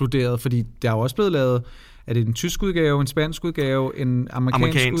eksploderede? Fordi der er jo også blevet lavet, er det en tysk udgave, en spansk udgave, en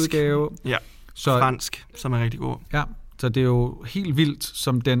amerikansk udgave? Ja, så, fransk, som er rigtig god. Ja, så det er jo helt vildt,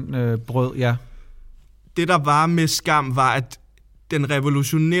 som den brød, ja. Det, der var med Skam, var, at den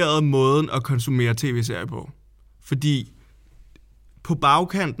revolutionerede måden at konsumere tv-serier på. Fordi på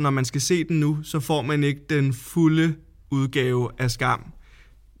bagkanten, når man skal se den nu, så får man ikke den fulde udgave af Skam.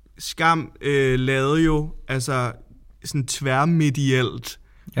 Skam lavede jo altså sådan tværmedielt.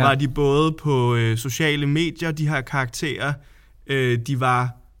 Ja. Var de både på sociale medier, de her karakterer,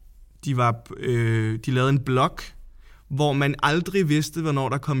 de lavede en blog, hvor man aldrig vidste, hvornår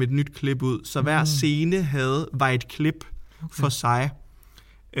der kom et nyt klip ud. Så hver scene var et klip for sig.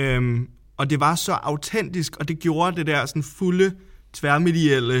 Og det var så autentisk, og det gjorde det der sådan fulde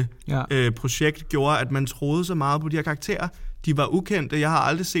tværmedielle projekt, gjorde, at man troede så meget på de her karakterer. De var ukendte, jeg har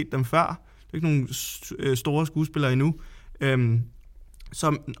aldrig set dem før. Det er ikke nogen store skuespillere endnu.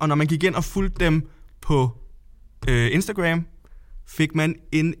 Og når man gik ind og fulgte dem på Instagram, fik man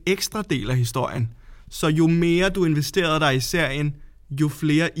en ekstra del af historien. Så jo mere du investerede dig i serien, jo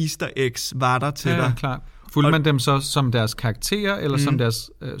flere easter eggs var der til dig. Ja, klart. Fulgte man dem så som deres karakterer, eller som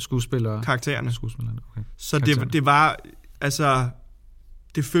deres skuespillere? Karaktererne. Skuespillerne, okay. Så det var, altså,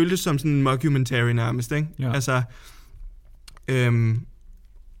 det føltes som sådan en mockumentary nærmest, ikke? Ja. Altså,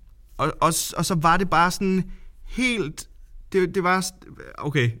 og så var det bare sådan helt, det var,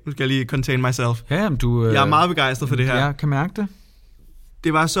 okay, nu skal jeg lige contain myself. Ja, men jeg er meget begejstret for det her. Jeg kan mærke det.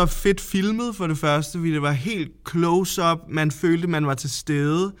 Det var så fedt filmet for det første, fordi det var helt close-up, man følte, man var til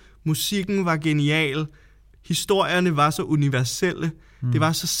stede, musikken var genial, historierne var så universelle, det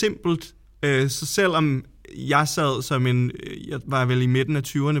var så simpelt, så selvom jeg sad som jeg var vel i midten af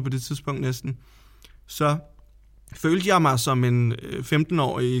 20'erne på det tidspunkt næsten, så følte jeg mig som en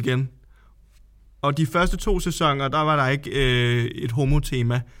 15-årig igen. Og de første 2 sæsoner, der var der ikke et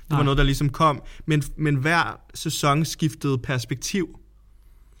homotema. Det var noget, der ligesom kom. Men hver sæson skiftede perspektiv.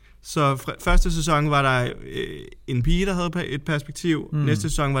 Så første sæson var der en pige, der havde et perspektiv. Næste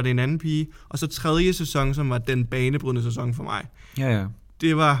sæson var det en anden pige. Og så tredje sæson, som var den banebrydende sæson for mig. Ja.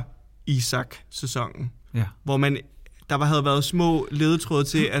 Det var Isak-sæsonen. Ja. Hvor der havde været små ledetråde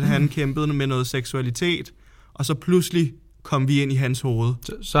til, at han kæmpede med noget seksualitet. Og så pludselig kom vi ind i hans hoved.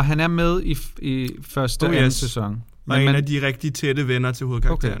 Så han er med i første og anden sæson. Og en af de rigtig tætte venner til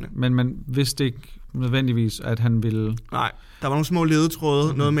hovedkaraktererne. Okay. Men man vidste ikke nødvendigvis, at han ville... Nej, der var nogle små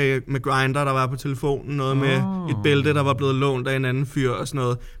ledetråde. Noget med Grindr, der var på telefonen. Noget med et bælte, der var blevet lånt af en anden fyr og sådan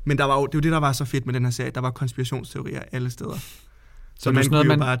noget. Men det var jo det, der var så fedt med den her serie. Der var konspirationsteorier alle steder. Så man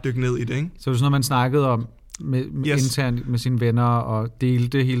kunne jo bare dykke ned i det, ikke? Så det var sådan noget, man snakkede om internt med sine venner og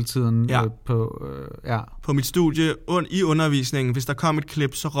delte hele tiden på mit studie i undervisningen. Hvis der kom et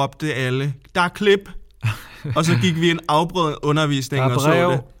klip, så råbte alle, der er klip! Og så gik vi en afbrød undervisning og så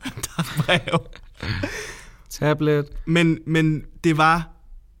det. Der er brev. Tablet. Men det var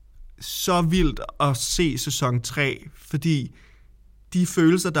så vildt at se sæson 3, fordi de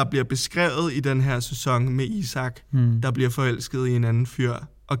følelser, der bliver beskrevet i den her sæson med Isak, der bliver forelsket i en anden fyr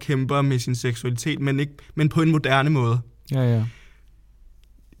og kæmper med sin seksualitet, men på en moderne måde. Ja.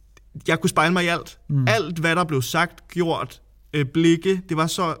 Jeg kunne spejle mig i alt. Alt, hvad der blev sagt, gjort, blikke, det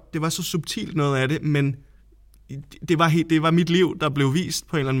var så subtilt noget af det, men det var mit liv, der blev vist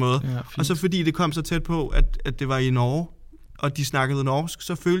på en eller anden måde. Ja, og så fordi det kom så tæt på, at det var i Norge, og de snakkede norsk,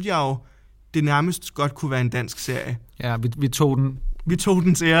 så følte jeg jo, det nærmest godt kunne være en dansk serie. Ja, vi tog den. Vi tog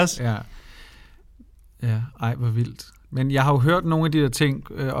den til os. Ja, ej, hvor vildt. Men jeg har jo hørt nogle af de der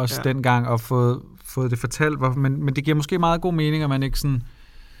ting også dengang, og fået det fortalt, men det giver måske meget god mening, at man ikke sådan...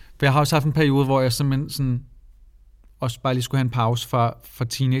 For jeg har også haft en periode, hvor jeg simpelthen sådan, også bare lige skulle have en pause fra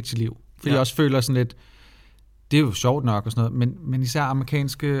teenage-liv. Fordi jeg også føler sådan lidt, det er jo sjovt nok og sådan noget, men især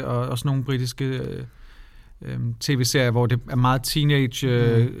amerikanske og også nogle britiske tv-serier, hvor det er meget teenage,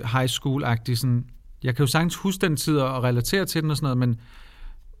 high school-agtigt. Sådan. Jeg kan jo sagtens huske den tid og relatere til den og sådan noget,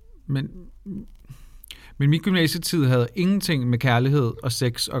 men min gymnasietid havde ingenting med kærlighed og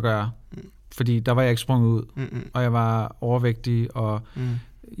sex at gøre, fordi der var jeg ikke sprunget ud, og jeg var overvægtig, og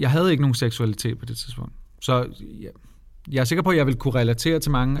jeg havde ikke nogen seksualitet på det tidspunkt. Så jeg er sikker på, at jeg vil kunne relatere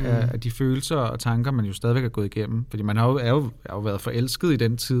til mange af de følelser og tanker, man jo stadigvæk har gået igennem, fordi man har jo været forelsket i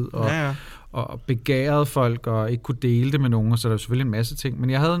den tid, og begæret folk, og ikke kunne dele det med nogen, og så er der selvfølgelig en masse ting. Men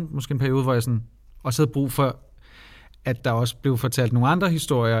jeg havde måske en periode, hvor jeg sådan også havde brug for, at der også blev fortalt nogle andre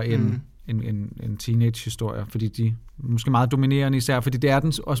historier end en teenage-historie, fordi de måske meget dominerende især, fordi det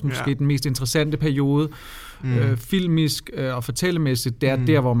er også måske den mest interessante periode, filmisk og fortællemæssigt, det er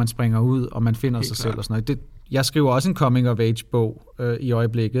der, hvor man springer ud, og man finder sig selv og sådan noget. Jeg skriver også en coming-of-age-bog i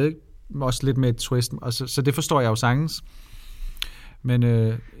øjeblikket, ikke? Også lidt med et twist, og så det forstår jeg jo sagtens. Men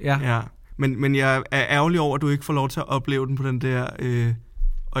ja. Men jeg er ærgerlig over, at du ikke får lov til at opleve den på den der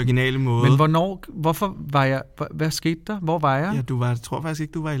originale måde. Men hvorfor var jeg, hvad skete der? Hvor var jeg? Ja, jeg tror faktisk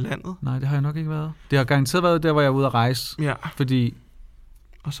ikke, du var i landet. Nej, det har jeg nok ikke været. Det har garanteret været der, hvor jeg var ude at rejse. Ja. Fordi...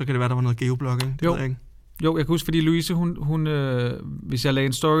 Og så kan det være, der var noget geoblogging. Jo, jeg kan huske, fordi Louise, hun hvis jeg lagde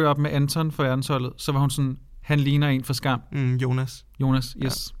en story op med Anton for verdensholdet, så var hun sådan, han ligner en for skam. Jonas,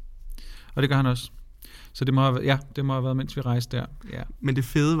 yes. Ja. Og det gør han også. Så det må have været, mens vi rejste der. Ja. Men det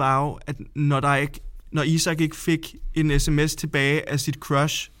fede var jo, at når Isak ikke fik en sms tilbage af sit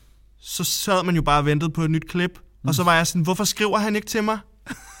crush, så sad man jo bare og ventede på et nyt klip. Og så var jeg sådan, hvorfor skriver han ikke til mig?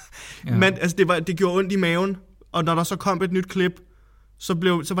 Ja. Men altså, det gjorde ondt i maven. Og når der så kom et nyt klip, så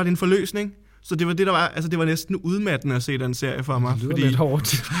var det en forløsning. Så det var det, der var, altså det var næsten udmattende at se den serie for mig. Det lyder lidt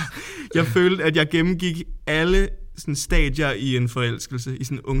hårdt. Jeg følte, at jeg gennemgik alle sådan stadier i en forelskelse, i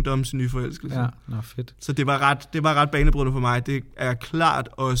sådan en ungdomsnyforelskelse. Ja, fedt. Så det var ret banebrydende for mig. Det er klart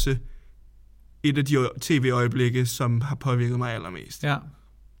også et af de tv-øjeblikke, som har påvirket mig allermest. Ja,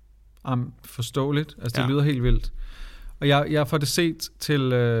 forståeligt. Altså det lyder helt vildt. Og jeg får det set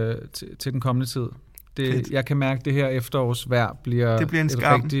til den kommende tid. Jeg kan mærke, at det her efterårsvejr bliver et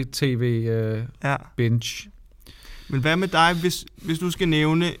rigtigt tv-binge. Men hvad med dig, hvis du skal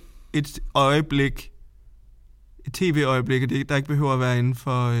nævne et øjeblik, et tv-øjeblik, der ikke behøver at være inden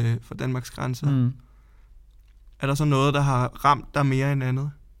for Danmarks grænser? Er der så noget, der har ramt dig mere end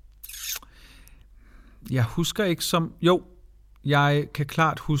andet? Jeg husker ikke som... Jo, jeg kan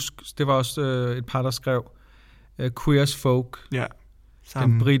klart huske, det var også et par, der skrev, Queer as Folk,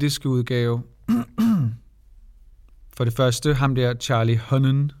 den britiske udgave. For det første, ham der Charlie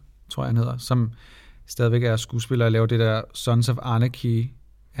Hunnam, tror jeg han hedder, som stadigvæk er skuespiller og laver det der Sons of Anarchy.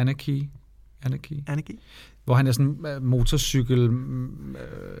 Hvor han er sådan motorcykel,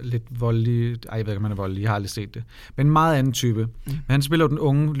 lidt voldelig. Jeg ved ikke, om han er voldelig, jeg har aldrig set det. Men en meget anden type. Men han spiller jo den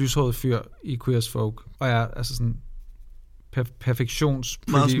unge, lyshårede fyr i Queer as Folk, og er altså sådan perfektions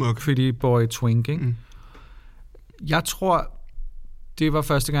pretty boy twink, ikke? Jeg tror, det var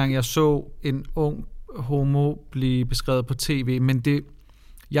første gang, jeg så en ung homo blive beskrevet på tv, men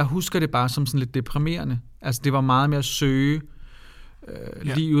jeg husker det bare som sådan lidt deprimerende. Altså, det var meget mere at søge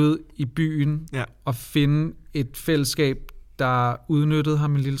livet i byen og finde et fællesskab, der udnyttede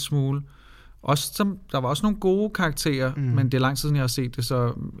ham en lille smule. Der var også nogle gode karakterer, men det er lang tid siden, jeg har set det,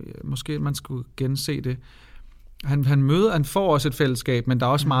 så måske man skulle gense det. Han får også et fællesskab, men der er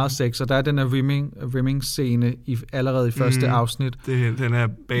også meget sex, og der er den her rimming-scene allerede i første afsnit. Den er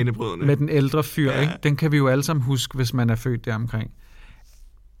banebrydende. Med den ældre fyr, ikke? Den kan vi jo alle sammen huske, hvis man er født deromkring.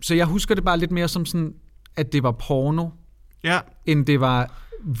 Så jeg husker det bare lidt mere som sådan, at det var porno, end det var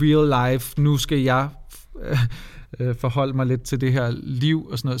real life. Nu skal jeg forholde mig lidt til det her liv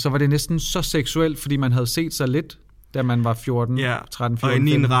og sådan noget. Så var det næsten så seksuelt, fordi man havde set sig lidt, da man var 13, 14, og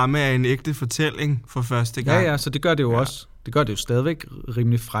inde i en ramme af en ægte fortælling for første gang. Ja, så det gør det jo også. Det gør det jo stadigvæk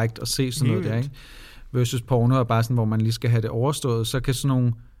rimelig frækt at se sådan noget der, ikke? Versus porno er bare sådan, hvor man lige skal have det overstået. Så kan sådan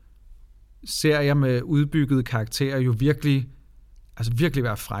nogle serier med udbyggede karakterer jo virkelig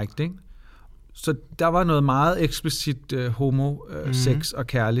være frækt, ikke? Så der var noget meget eksplicit homo-sex og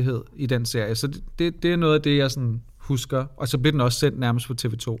kærlighed i den serie. Så det er noget af det, jeg sådan husker. Og så blev den også sendt nærmest på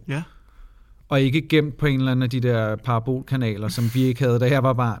TV2. Ja. Og ikke gemt på en eller anden af de der parabolkanaler, som vi ikke havde, da jeg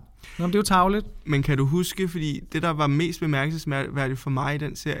var barn. Nå, det er jo tarveligt. Men kan du huske, fordi det, der var mest bemærkelsesværdigt for mig i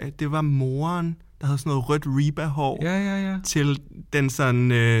den serie, det var moren, der havde sådan noget rødt Reba-hår til den sådan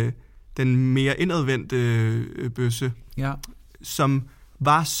den mere indadvendte bøsse, som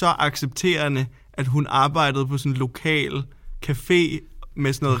var så accepterende, at hun arbejdede på sådan en lokal café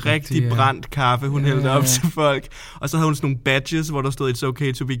med sådan noget rigtig brændt kaffe, hun hældte op til folk. Og så havde hun sådan nogle badges, hvor der stod, it's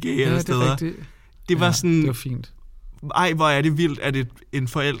okay to be gay alle steder. Det var sådan... Det var fint. Ej, hvor er det vildt, at en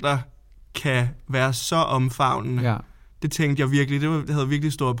forælder kan være så omfavnende. Ja. Det tænkte jeg virkelig. Det havde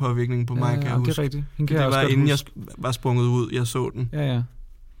virkelig stor påvirkning på mig, kan jeg huske. Det er rigtigt. Det var inden jeg var sprunget ud, jeg så den. Ja.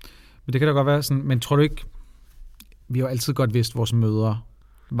 Men det kan da godt være sådan... Men tror du ikke... Vi har jo altid godt vidst, vores mødre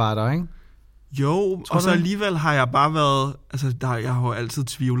var der, ikke? Jo, og så alligevel har jeg bare været... Altså, jeg har jo altid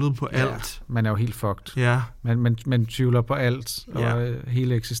tvivlet på alt. Man er jo helt fucked. Ja. Man tvivler på alt, og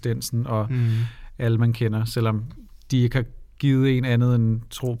hele eksistensen, og alle man kender, selvom de ikke har givet en andet end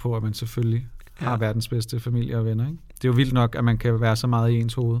tro på, at man selvfølgelig har verdens bedste familie og venner, ikke? Det er jo vildt nok, at man kan være så meget i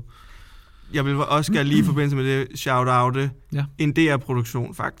ens hoved. Jeg vil også gerne lige i forbindelse med det shout-oute. En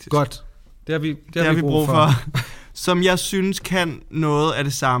DR-produktion, faktisk. Godt. Det har vi brug for. Som jeg synes kan noget af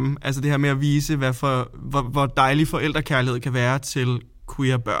det samme. Altså det her med at vise, hvor dejlig forældrekærlighed kan være til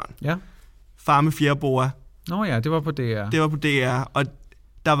queer børn. Ja. Far med fjerboer. Nå ja, det var på DR. Det var på DR, og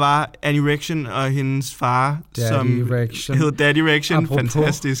der var Annie Rection og hendes far, som hed Daddy Rection. Apropos.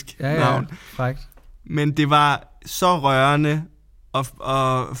 Fantastisk navn. Frækt. Men det var så rørende,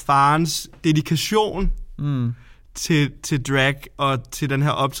 og farens dedikation til drag og til den her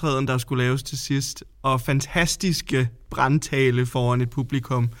optræden, der skulle laves til sidst, og fantastiske brandtale foran et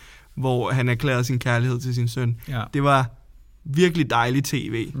publikum, hvor han erklærede sin kærlighed til sin søn. Ja. Det var virkelig dejlig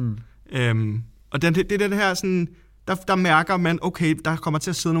tv. Og det er den her sådan, der mærker man, okay, der kommer til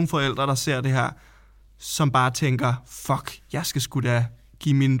at sidde nogle forældre, der ser det her, som bare tænker, fuck, jeg skal sgu da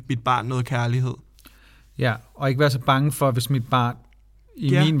give mit barn noget kærlighed. Ja, og ikke være så bange for, hvis mit barn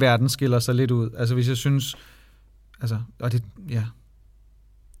i min verden skiller sig lidt ud. Altså hvis jeg synes, og det,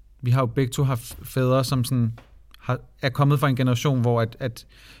 vi har jo begge to haft fædre, som sådan er kommet fra en generation, hvor at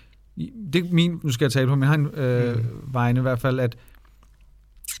det er min, nu skal jeg tale på min egen vegne i hvert fald, at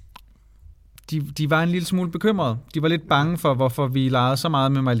de var en lille smule bekymrede. De var lidt bange for, hvorfor vi legede så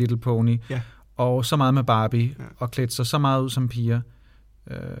meget med My Little Pony, og så meget med Barbie, og klædte sig så meget ud som piger.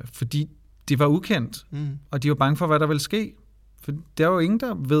 Fordi det var ukendt, og de var bange for, hvad der ville ske. For der er jo ingen,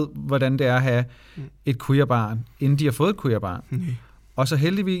 der ved, hvordan det er at have et queer-barn, inden de har fået et queer-barn. Og så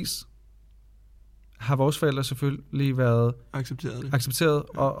heldigvis har vores forældre selvfølgelig været accepteret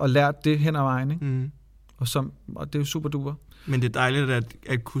og lært det hen ad vejen. Ikke? Og det er jo super duper. Men det er dejligt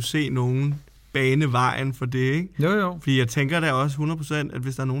at kunne se nogen bane vejen for det, ikke? Jo. Fordi jeg tænker da også 100%, at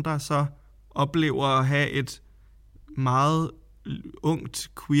hvis der er nogen, der så oplever at have et meget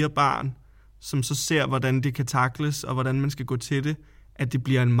ungt queer-barn, som så ser, hvordan det kan takles, og hvordan man skal gå til det, at det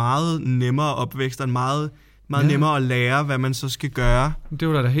bliver en meget nemmere opvækst, og en meget nemmere at lære, hvad man så skal gøre. Det er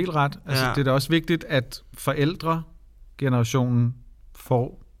jo da helt ret. Altså, det er da også vigtigt, at forældregenerationen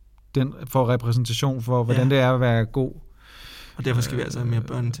får repræsentation for, hvordan det er at være god. Og derfor skal vi altså have mere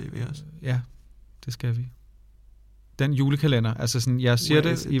børnetv også. Ja, det skal vi. Den julekalender, altså sådan, jeg siger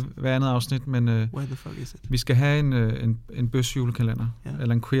det i hver andet afsnit, men Where the fuck is it? Vi skal have en bøs julekalender,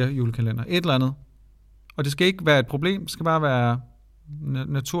 eller en queer julekalender, et eller andet. Og det skal ikke være et problem, det skal bare være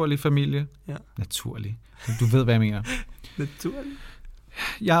naturlig familie. Ja. Naturlig. Du ved, hvad jeg mener. Naturlig.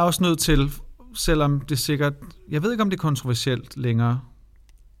 Jeg er også nødt til, selvom det sikkert, jeg ved ikke, om det er kontroversielt længere,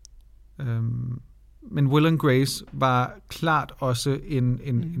 men Will and Grace var klart også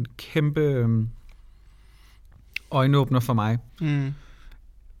en kæmpe øjenåbner for mig,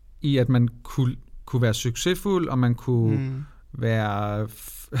 i at man kunne være succesfuld, og man kunne være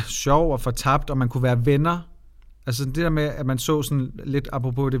sjov og fortabt, og man kunne være venner. Altså det der med, at man så sådan lidt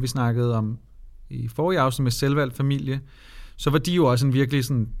apropos det, vi snakkede om i forrige afsnit med selvvalgt familie, så var de jo også en virkelig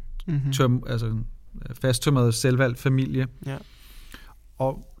sådan fasttømret selvvalgt familie. Ja.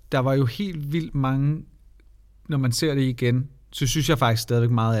 Og der var jo helt vildt mange, når man ser det igen, så synes jeg faktisk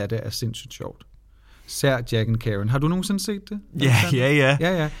stadigvæk meget af det er sindssygt sjovt. Sær Jack and Karen. Har du nogensinde set det?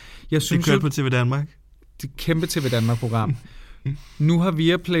 Ja. Jeg synes, det kørte på TV Danmark. Det er kæmpe TV Danmark-program. Nu har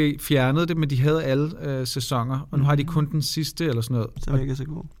Viaplay fjernet det, men de havde alle sæsoner, og nu har de kun den sidste eller sådan noget. Så er det ikke så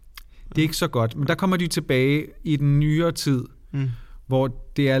godt. Det er ikke så godt, men der kommer de tilbage i den nyere tid,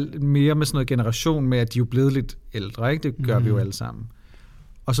 hvor det er mere med sådan noget generation med, at de er jo blevet lidt ældre, ikke? Det gør vi jo alle sammen.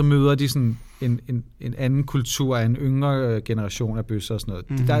 Og så møder de sådan en anden kultur af en yngre generation af bøsser og sådan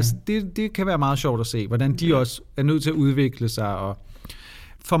noget. Det kan være meget sjovt at se, hvordan de også er nødt til at udvikle sig. Og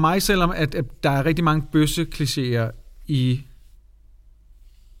for mig, selvom at der er rigtig mange bøsse-klichéer i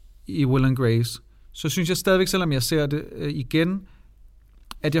Will and Grace, så synes jeg stadigvæk, selvom jeg ser det igen,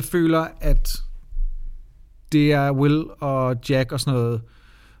 at jeg føler, at det er Will og Jack og sådan noget,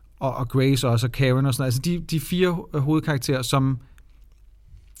 og Grace også, og Karen og sådan noget. Altså de 4 hovedkarakterer, som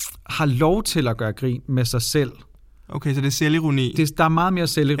har lov til at gøre grin med sig selv. Okay, så det er selvironi. Der er meget mere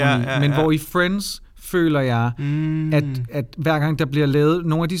selvironi, men hvor i Friends føler jeg, at hver gang der bliver lavet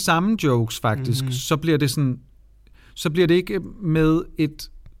nogle af de samme jokes faktisk, så bliver det ikke med et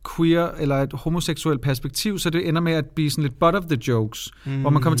queer eller et homoseksuelt perspektiv, så det ender med at blive sådan lidt butt of the jokes, hvor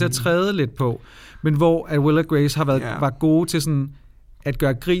man kommer til at træde lidt på, men hvor at Will og Grace var gode til sådan at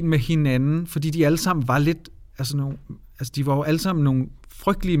gøre grin med hinanden, fordi de alle sammen var lidt, de var jo alle sammen nogle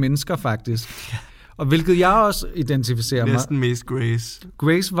frygtelige mennesker faktisk. Og hvilket jeg også identificerer mig. Næsten mest Grace.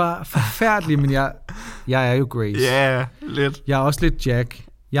 Grace var forfærdelig, men jeg er jo Grace. Ja, yeah, lidt. Jeg er også lidt Jack.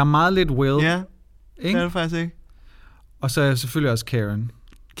 Jeg er meget lidt Will. Ja, det er det faktisk ikke. Og så er jeg selvfølgelig også Karen.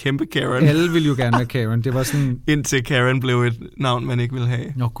 Kæmpe Karen. Alle ville jo gerne være Karen. Det var sådan... Indtil Karen blev et navn, man ikke ville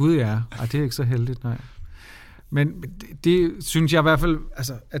have. Nå gud ja. Det er ikke så heldigt, nej. Men det synes jeg i hvert fald,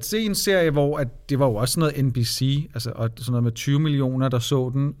 altså at se en serie, hvor at det var jo også noget NBC, altså og sådan noget med 20 millioner, der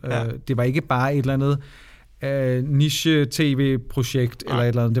så den. Ja. Det var ikke bare et eller andet niche-tv-projekt eller et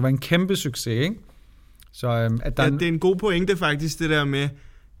eller andet. Det var en kæmpe succes, ikke? Så at der det er en god pointe faktisk, det der med,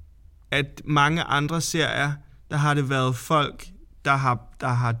 at mange andre serier, der har det været folk, der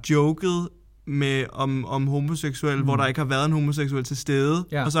har joket med om homoseksuelle, hvor der ikke har været en homoseksuel til stede,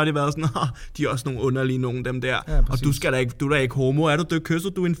 og så har det været sådan, de er også nogle underlige nogen, dem der, og du er da ikke homo, er du kysser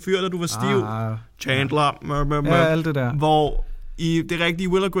du en fyr, da du var stiv? Chandler, alt det der. Hvor i det rigtige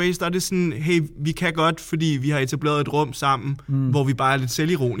Will og Grace, der er det sådan, hey, vi kan godt, fordi vi har etableret et rum sammen, hvor vi bare er lidt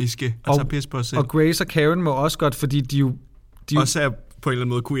selvironiske og tager pis på os selv. Og Grace og Karen må også godt, fordi de også er på en eller anden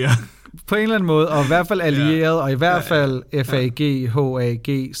måde queer. På en eller anden måde, og i hvert fald allieret, og i hvert fald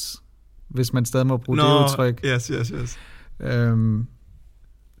HAG's, hvis man stadig må bruge det udtryk. Yes.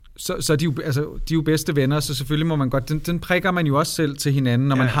 Så de er jo bedste venner, så selvfølgelig må man godt, den prikker man jo også selv til hinanden,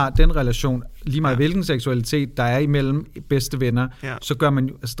 når man har den relation, lige meget hvilken seksualitet, der er imellem bedste venner, så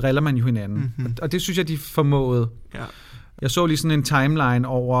driller man jo hinanden. Og det synes jeg, de formåede. Ja. Jeg så lige sådan en timeline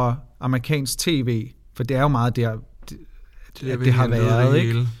over amerikansk tv, for det er jo meget der, det har været,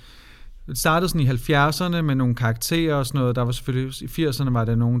 ikke? Det startede sådan i 70'erne med nogle karakterer og sådan noget. Der var selvfølgelig, i 80'erne var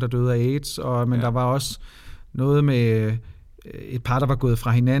der nogen, der døde af AIDS, men der var også noget med et par, der var gået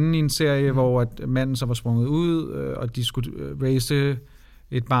fra hinanden i en serie, hvor at manden så var sprunget ud, og de skulle raise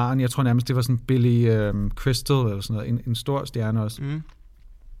et barn. Jeg tror nærmest, det var sådan Billy Crystal, eller sådan noget, en stor stjerne også.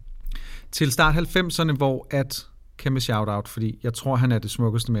 Til start 90'erne, hvor at kæmpe shout-out, fordi jeg tror, han er det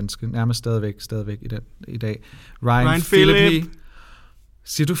smukkeste menneske, nærmest stadigvæk i dag. Ryan Phillippe.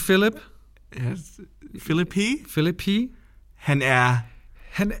 Siger du Philip? Yes. Philip P. Han er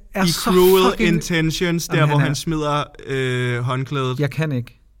i Cruel Intentions, der hvor han smider håndklædet. Jeg kan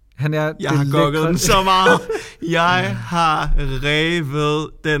ikke. Jeg har gokket den så meget. Jeg har revet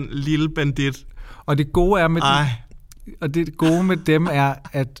den lille bandit. Og det gode er med dem er,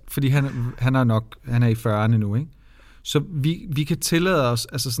 at fordi han er i 40'erne nu, ikke? Så vi kan tillade os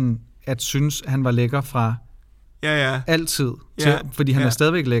altså sådan, at synes, han var lækker fra altid, fordi han er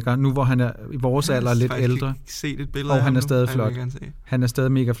stadigvæk lækker, nu hvor han er i vores alder lidt ældre, og han er stadig flot. Han er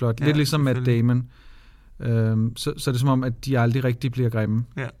stadig mega flot. Lidt ligesom Matt Damon. Så det er som om, at de aldrig rigtig bliver grimme.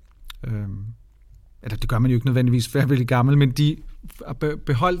 Eller det gør man jo ikke nødvendigvis, for jeg er virkelig gammel, men de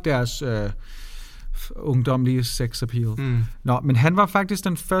beholdt deres ungdomlige sex appeal. Nå, men han var faktisk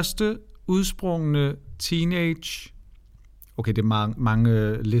den første udsprungne teenage. Okay, det er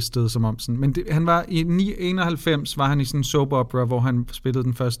mange listede som om sådan. Men han var i 91 var han i sådan en soap opera, hvor han spillede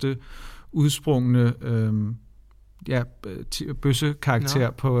den første udsprungne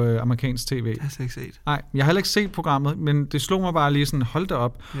bøssekarakter på amerikansk tv. Det har jeg ikke set. Nej, jeg har heller ikke set programmet, men det slog mig bare lige sådan, hold da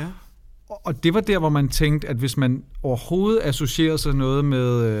op. Ja. Og det var der, hvor man tænkte, at hvis man overhovedet associerede sig noget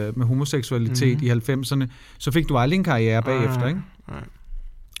med homoseksualitet i 90'erne, så fik du aldrig en karriere bagefter, ikke? Nej.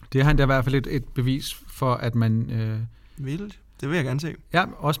 Det er han da i hvert fald et bevis for, at man... Vildt. Det vil jeg gerne se. Ja,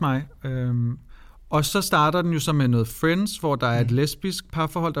 også mig. Og så starter den jo så med noget Friends, hvor der er et lesbisk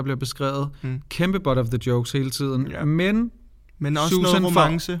parforhold, der bliver beskrevet. Kæmpe butt of the jokes hele tiden. Ja. Men også Susan noget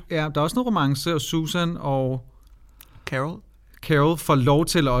romance. Der er også noget romance, og Susan og... Carol får lov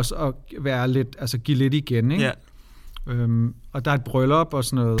til også at være lidt, altså give lidt igen, ikke? Ja. Og der er et bryllup og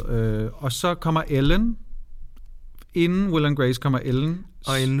sådan noget. Og så kommer Ellen. Inden Will and Grace kommer Ellen.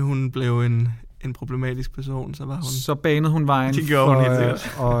 Og inden hun blev en problematisk person, så var hun... Så banede hun vejen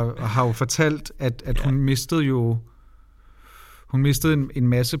og har jo fortalt, at hun mistede jo... Hun mistede en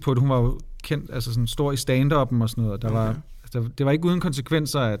masse på det. Hun var jo kendt, altså sådan stor i stand-up'en og sådan noget. Det var ikke uden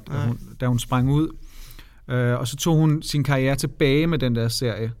konsekvenser, da hun sprang ud. Og så tog hun sin karriere tilbage med den der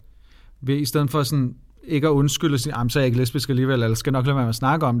serie. I stedet for sådan ikke at undskylde og sige, så er jeg ikke lesbisk alligevel, eller skal nok lade være med at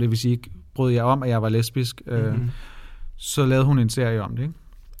snakke om det, hvis I ikke brød jer om, at jeg var lesbisk. Så lavede hun en serie om det, ikke?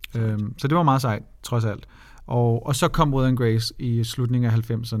 Så det var meget sejt, trods alt. Og så kom Will and Grace i slutningen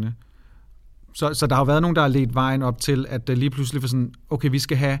af 90'erne. Så der har været nogen, der har ledt vejen op til, at der lige pludselig var sådan, okay, vi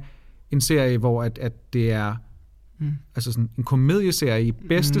skal have en serie, hvor at det er altså sådan en komedieserie i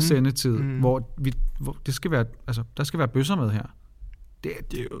bedste sendetid, hvor det skal være, altså der skal være bøsser med her.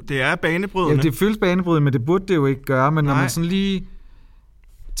 Det er banebrydende. Ja, det føles banebrydende, men det burde det jo ikke gøre, men når man sådan lige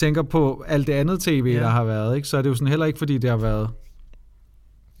tænker på alt det andet tv, der har været, ikke, så er det jo sådan heller ikke, fordi det har været...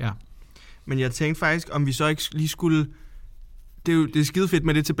 Ja. Men jeg tænkte faktisk, om vi så ikke lige skulle... Det er skide fedt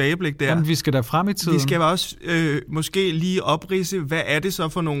med det tilbageblik der. Jamen, vi skal da frem i tiden. Vi skal også måske lige opridse, hvad er det så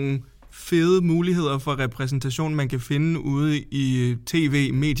for nogle fede muligheder for repræsentation, man kan finde ude i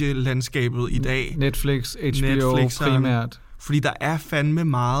tv-medielandskabet i dag. Netflix, HBO primært. Fordi der er fandme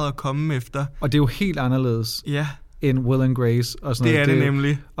meget at komme efter. Og det er jo helt anderledes end Will and Grace. Og sådan det noget. Det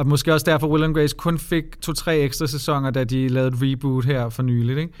nemlig. Og måske også derfor, Will and Grace kun fik 2-3 ekstra sæsoner, da de lavede et reboot her for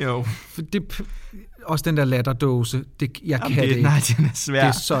nyligt. Ikke? Jo. Også den der latterdåse, jeg kan det ikke. Nej, den er svær. Det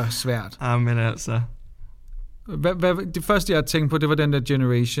er så svært. Men altså... Det første, jeg tænkte på, det var den der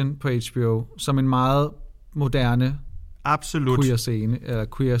Generation på HBO, som en meget moderne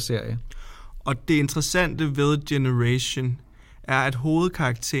queer-serie. Og det interessante ved Generation er, at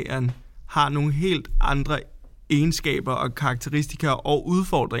hovedkarakteren har nogle helt andre egenskaber og karakteristika og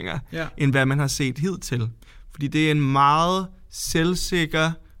udfordringer, end hvad man har set hidtil. Fordi det er en meget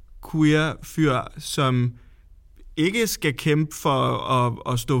selvsikker queer fyr, som ikke skal kæmpe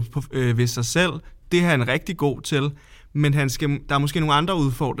for at stå ved sig selv. Det er han rigtig god til, men der er måske nogle andre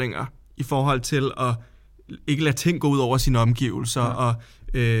udfordringer i forhold til at ikke lade ting gå ud over sine omgivelser, og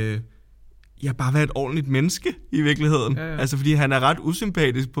bare være et ordentligt menneske i virkeligheden. Ja. Altså fordi han er ret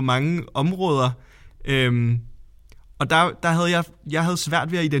usympatisk på mange områder. Og der havde jeg havde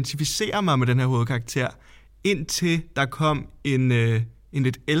svært ved at identificere mig med den her hovedkarakter, indtil der kom en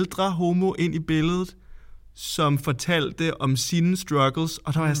lidt ældre homo ind i billedet, som fortalte om sine struggles,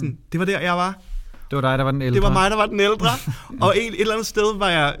 og der var jeg sådan, det var der, jeg var. Det var dig, der var den ældre. Det var mig, der var den ældre. Og et eller andet sted var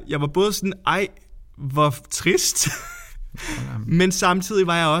jeg var både sådan, hvor trist, men samtidig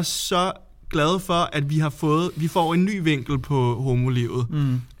var jeg også så glad for, at vi får en ny vinkel på homolivet.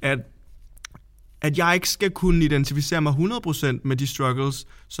 At jeg ikke skal kunne identificere mig 100% med de struggles,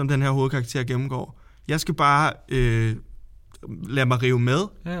 som den her hovedkarakter gennemgår. Jeg skal bare lade mig rive med,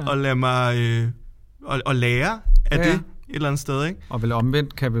 og lade mig og lære af det et eller andet sted, ikke? Og vel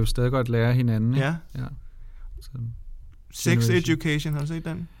omvendt kan vi jo stadig godt lære hinanden, ikke? Ja. Sex Education, har du set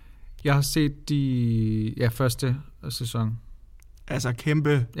den? Jeg har set de første sæson. Altså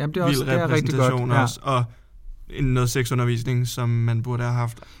kæmpe vild repræsentation også, og noget sexundervisning, som man burde have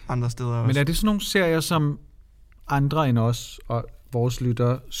haft andre steder også. Men er det sådan nogle serier, som andre end os og vores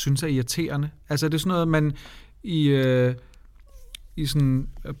lyttere synes er irriterende? Altså er det sådan noget, man i sådan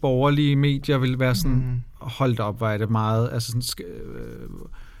borgerlige medier vil være sådan, holdt op, hvor er det meget, altså sådan,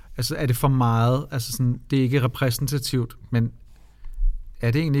 altså er det for meget, altså sådan, det er ikke repræsentativt, men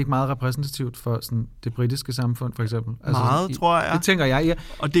er det egentlig ikke meget repræsentativt for sådan det britiske samfund, for eksempel? Altså, meget, tror jeg. Det tænker jeg. Ja.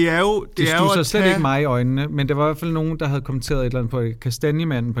 Og det er jo... Det stusser slet ikke mig i øjnene, men der var i hvert fald nogen, der havde kommenteret et eller andet på, at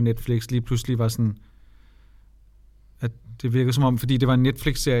Kastanjemanden på Netflix lige pludselig var sådan, at det virkede som om, fordi det var en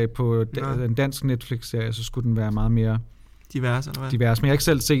Netflix-serie på en dansk Netflix-serie, så skulle den være meget mere divers, eller hvad? Divers, men jeg har ikke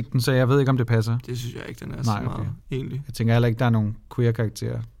selv set den, så jeg ved ikke, om det passer. Det synes jeg ikke, den er så meget, egentlig. Jeg tænker heller ikke, der er nogen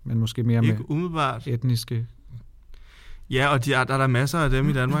queer-karakterer, men måske mere ikke med umiddelbart. Etniske. Ja, og der er der masser af dem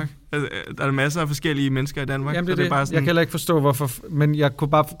i Danmark. Der er masser af forskellige mennesker i Danmark. Jamen, det er bare sådan... Jeg kan heller ikke forstå, hvorfor... Men jeg kunne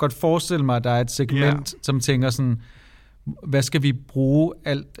bare godt forestille mig, at der er et segment, som tænker sådan, hvad skal vi bruge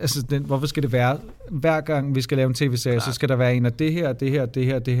alt... Altså, hvorfor skal det være... Hver gang vi skal lave en tv-serie, så skal der være en af det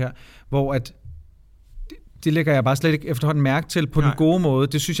her, hvor at... Det lægger jeg bare slet ikke efterhånden mærke til på den gode måde.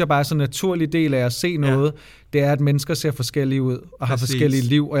 Det synes jeg bare er sådan en naturlig del af at se noget. Det er, at mennesker ser forskellige ud og har forskellige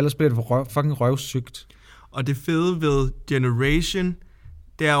liv, og ellers bliver det fucking røvsygt. Og det fede ved Generation,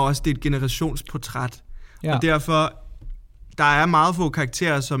 det er jo også, det er et generationsportræt. Ja. Og derfor, der er meget få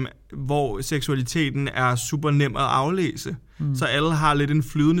karakterer, hvor seksualiteten er super nem at aflæse. Så alle har lidt en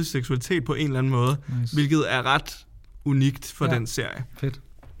flydende seksualitet på en eller anden måde, hvilket er ret unikt for den serie. Fedt.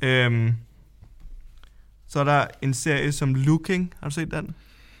 Så er der en serie som Looking. Har du set den?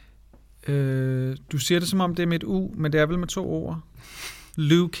 Du siger det, som om det er med et U, men det er vel med 2 ord.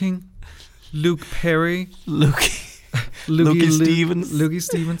 Looking. Luke Perry. Luke Stevens. Luke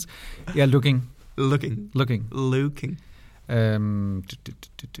Stevens. Ja, Looking. Nej,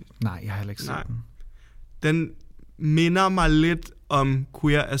 jeg har heller ikke set den. Den minder mig lidt om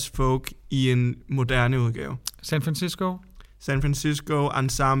Queer as Folk i en moderne udgave. San Francisco,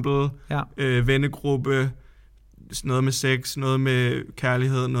 ensemble, vennegruppe, noget med sex, noget med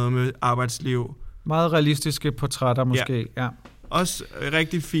kærlighed, noget med arbejdsliv. Meget realistiske portrætter måske, Også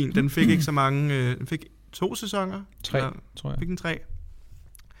rigtig fin. Den fik ikke så mange... Den fik 2 sæsoner? 3, tror jeg. Fik den 3?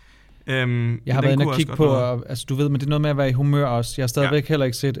 Jeg har været inde og kigge på, altså du ved, men det er noget med at være i humør også. Jeg har stadigvæk heller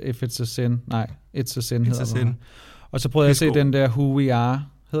ikke set If It's a Sin. Nej, It's a Sin hedder den. Og så prøvede jeg at se den der Who We Are,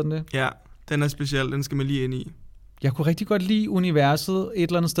 hedder den det? Ja, den er speciel, den skal man lige ind i. Jeg kunne rigtig godt lide universet et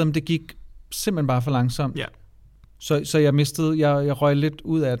eller andet sted, men det gik simpelthen bare for langsomt. Ja. Så jeg røg lidt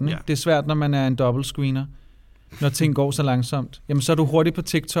ud af den. Ja. Det er svært, når man er en double screener. Når ting går så langsomt. Jamen, så er du hurtigt på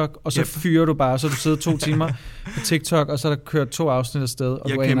TikTok, og så fyrer du bare, så du sidder 2 timer på TikTok, og så er der kørt 2 afsnit afsted, og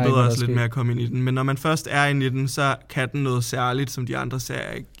jeg kæmpede også lidt med at komme ind i den, men når man først er inde i den, så kan den noget særligt, som de andre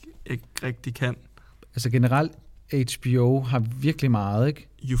serier ikke rigtig kan. Altså generelt, HBO har virkelig meget, ikke?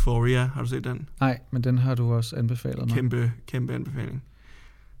 Euphoria, har du set den? Nej, men den har du også anbefalet mig. Kæmpe anbefaling.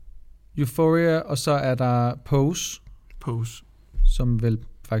 Euphoria, og så er der Pose, som vel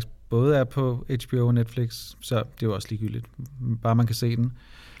faktisk både er på HBO og Netflix, så det er jo også ligegyldigt. Bare man kan se den.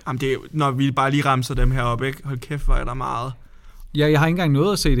 Jamen det er, når vi bare lige ramser dem her op, ikke? Hold kæft, hvor er der meget. Ja, jeg har ikke engang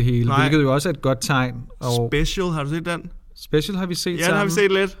nået at se det hele, hvilket jo også er et godt tegn. Og Special, har du set den? Special har vi set sammen. Ja, den har vi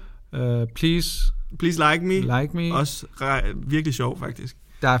set lidt. Please Like Me. Også virkelig sjov, faktisk.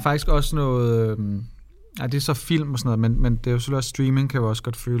 Der er faktisk også noget... det er så film og sådan noget, men det er jo selvfølgelig også streaming, kan jo også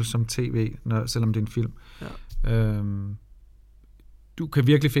godt føles som tv, selvom det er en film. Ja. Du kan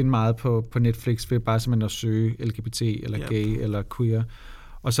virkelig finde meget på Netflix ved bare simpelthen at søge LGBT eller gay eller queer.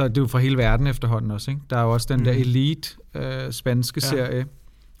 Og så er det jo fra hele verden efterhånden også. Ikke? Der er jo også den der Elite spanske serie,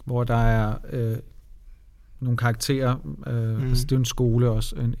 hvor der er nogle karakterer. Altså det er jo en skole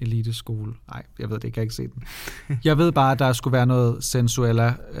også, en eliteskole. Nej, jeg ved det ikke, jeg har ikke set den. Jeg ved bare, at der skulle være noget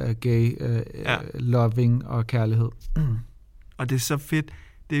sensuella, gay, loving og kærlighed. Og det er så fedt.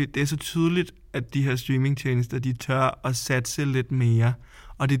 Det er så tydeligt, at de her streamingtjenester, de tør at satse lidt mere.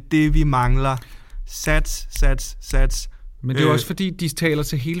 Og det er det, vi mangler. Sats. Men det er også fordi, de taler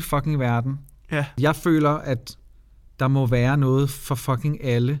til hele fucking verden. Ja. Jeg føler, at der må være noget for fucking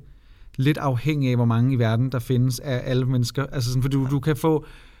alle. Lidt afhængig af, hvor mange i verden, der findes af alle mennesker. Altså sådan, for du kan få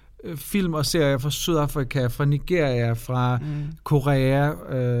film og serier fra Sydafrika, fra Nigeria, fra Korea,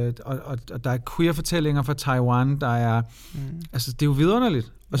 og der er queer-fortællinger fra Taiwan, der er... Altså, det er jo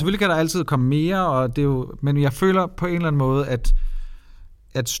vidunderligt. Og selvfølgelig kan der altid komme mere, og det er jo, men jeg føler på en eller anden måde,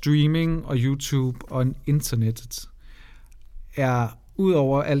 at streaming og YouTube og internettet er, ud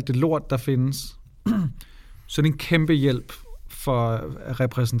over alt det lort, der findes, så det er en kæmpe hjælp for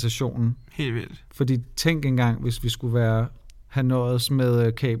repræsentationen. Helt vildt. Fordi tænk engang, hvis vi skulle have noget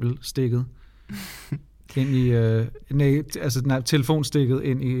med kabelstikket ind i telefonstikket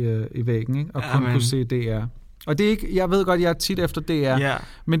ind i væggen, ikke? Og kun kunne se DR. Og det er ikke, jeg ved godt, jeg er tit efter DR,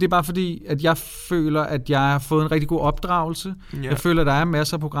 men det er bare fordi, at jeg føler, at jeg har fået en rigtig god opdragelse. Jeg føler, at der er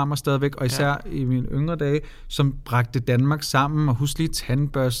masser af programmer stadigvæk, og især i mine yngre dage, som bragte Danmark sammen, og husk lige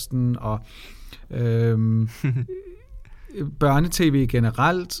tandbørsten, og børnetv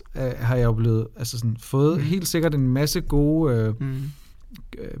generelt har jeg jo blevet, altså sådan, fået helt sikkert en masse gode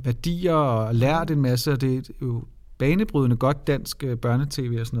værdier, og lært en masse, og det er jo banebrydende godt dansk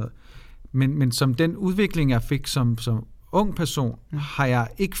børnetv og sådan noget. Men som den udvikling, jeg fik som ung person, har jeg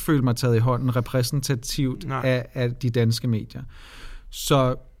ikke følt mig taget i hånden repræsentativt af de danske medier.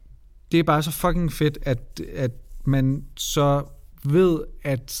 Så det er bare så fucking fedt, at man så ved,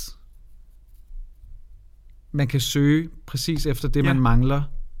 at man kan søge præcis efter det, man mangler,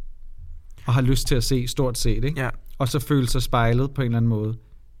 og har lyst til at se stort set, ikke? Ja. Og så føle sig spejlet på en eller anden måde.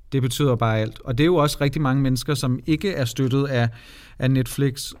 Det betyder bare alt. Og det er jo også rigtig mange mennesker, som ikke er støttet af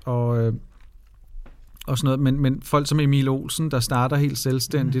Netflix og sådan noget, men folk som Emil Olsen, der starter helt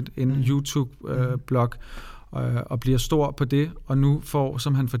selvstændigt en YouTube-blog og bliver stor på det, og nu får,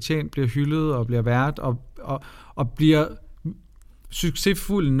 som han fortjent, bliver hyldet og bliver vært og bliver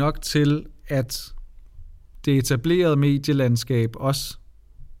succesfuld nok til, at det etablerede medielandskab også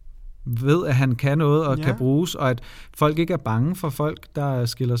ved, at han kan noget og kan bruges, og at folk ikke er bange for folk, der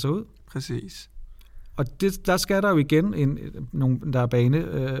skiller sig ud. Præcis. Og der skal der jo igen nogen, der er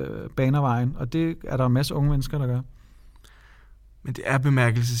baner vejen, og det er der en masse unge mennesker, der gør. Men det er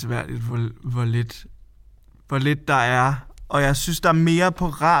bemærkelsesværdigt, hvor lidt der er. Og jeg synes, der er mere på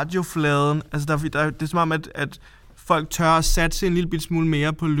radiofladen. Altså, det er som om, at folk tør at satse en lille bit smule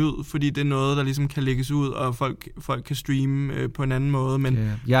mere på lyd, fordi det er noget, der ligesom kan lægges ud, og folk kan streame på en anden måde. Men,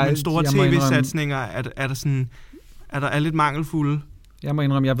 men store tv-satsninger er lidt mangelfulde. Jeg må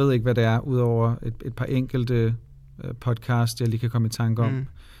indrømme, jeg ved ikke, hvad det er, udover et par enkelte podcast, jeg lige kan komme i tanke om.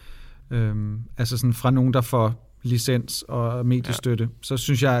 Altså sådan fra nogen, der får licens og mediestøtte, så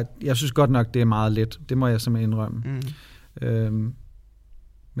synes jeg synes godt nok, det er meget let. Det må jeg simpelthen indrømme.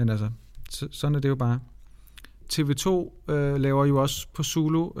 Men altså, sådan er det jo bare. TV2 laver jo også på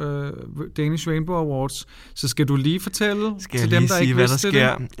Zulu Danish Rainbow Awards. Så skal du lige fortælle til dem, der ikke vidste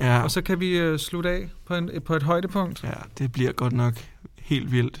det. Ja. Og så kan vi slutte af på et højdepunkt. Ja, det bliver godt nok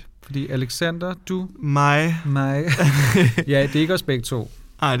helt vildt. Fordi Alexander, du... Mig. Ja, det er ikke os begge to.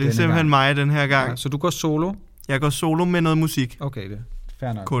 Nej, det er simpelthen mig den her gang. Ja, så du går solo? Jeg går solo med noget musik. Okay, det er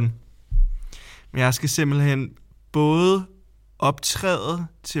fair nok. Kun. Men jeg skal simpelthen både optræde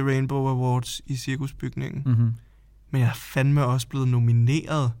til Rainbow Awards i Cirkusbygningen, men jeg er fandme også blevet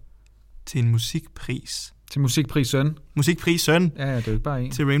nomineret til en musikpris. Til Musikprisen? Musikprisen. Ja, det er jo ikke bare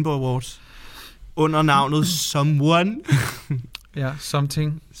en. Til Rainbow Awards. Under navnet Someone. Ja,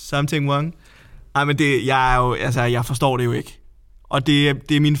 Something One. Ej, men jeg forstår det jo ikke. Og det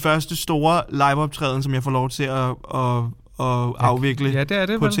er min første store liveoptræden, som jeg får lov til at afvikle det er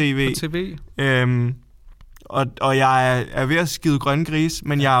det på vel, tv. På TV. Og jeg er ved at skide grøn gris,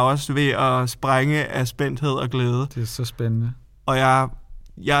 men jeg er også ved at sprænge af spændthed og glæde. Det er så spændende. Og jeg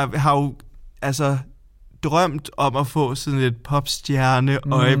har jo drømt om at få sådan et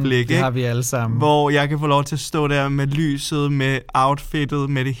popstjerne-øjeblik. Det har vi alle sammen. Hvor jeg kan få lov til at stå der med lyset, med outfittet,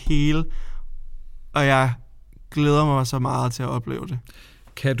 med det hele. Og jeg glæder mig så meget til at opleve det.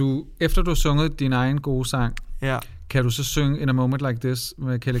 Kan du, efter du har sunget din egen gode sang, kan du så synge In a Moment Like This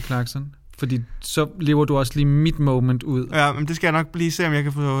med Kelly Clarkson? Fordi så lever du også lige mit moment ud. Ja, men det skal jeg nok lige se, om jeg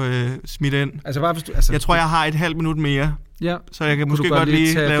kan få smidt ind. Altså, bare, jeg tror, jeg har et halvt minut mere. Ja. Så jeg kan måske godt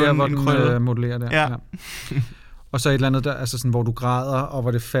lige lave der, en krølle. Modellerer der. Ja. Og så et eller andet, der, altså sådan, hvor du græder, og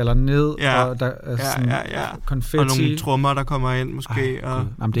hvor det falder ned, og der er sådan konfetti. Og nogle trommer, der kommer ind måske, og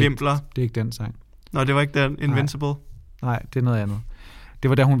vimpler. Det er ikke den sang. Nå, det var ikke den. Invincible? Nej, det er noget andet. Det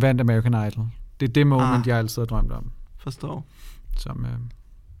var da hun vandt American Idol. Det er det moment, jeg altid har drømt om. Forstår. Som,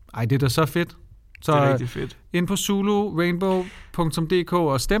 det er da så fedt. Så det er rigtig fedt. Ind på zulurainbow.dk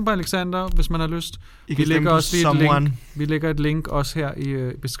og stem på Alexander, hvis man har lyst. Vi lægger også vi lægger et link også her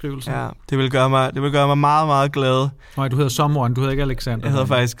i beskrivelsen. Ja, det vil gøre mig meget, meget glad. Nej, du hedder Someone, du hedder ikke Alexander. Jeg hedder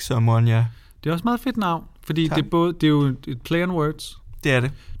faktisk Someone, ja. Det er også meget fedt navn, fordi det er jo et play on words. Det er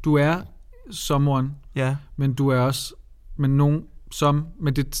det. Du er Someone, men du er også med nogen som,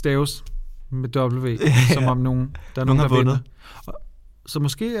 men det staves med W, som om der er nogen, der vinder. Så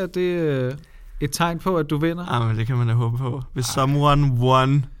måske er det et tegn på, at du vinder. Men det kan man da håbe på. Hvis someone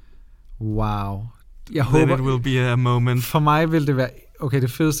won, wow. Jeg håber, it will be a moment. For mig ville det være, okay,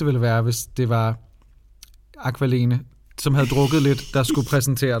 det fedeste ville være, hvis det var Aqualene, som havde drukket lidt, der skulle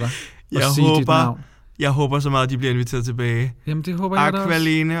præsentere dig og sige dit navn. Jeg håber så meget, at de bliver inviteret tilbage. Jamen, det håber jeg da også.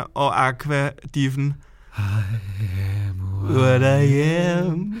 Aqualene og Aquadiffen. I am what I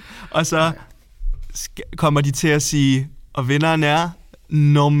am. Og så kommer de til at sige, og vinderen er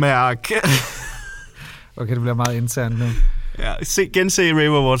Nomærk. Okay, det bliver meget internt nu. Ja, gense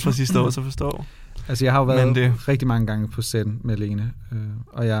Rainbow Awards fra sidste år, så forstår. Altså, jeg har jo været rigtig mange gange på scenen med Lene,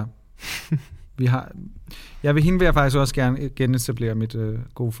 og jeg vil jeg faktisk også gerne genetablere mit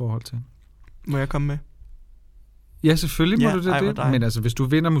gode forhold til. Må jeg komme med? Ja, selvfølgelig må du det. Men altså, hvis du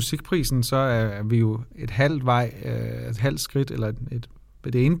vinder musikprisen, så er vi jo et halvt skridt, eller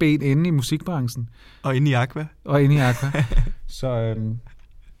det ene ben inde i musikbranchen. Og inde i Aqua. Så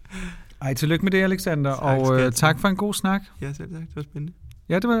tillykke med det, Alexander. Tak, og tak for en god snak. Ja, selv tak. Det var spændende.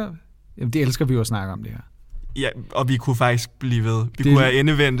 Ja, det elsker vi jo at snakke om det her. Ja, og vi kunne faktisk blive ved. Vi kunne have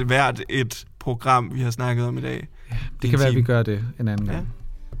endevendt hvert et program, vi har snakket om i dag. Ja, det kan være, at vi gør det en anden gang.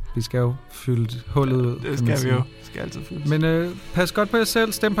 Vi skal jo fylde hullet ud. Det skal vi jo. Det skal altid fyldes. Men pas godt på jer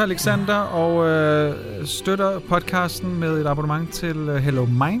selv, stem på Alexander, og støtter podcasten med et abonnement til Hello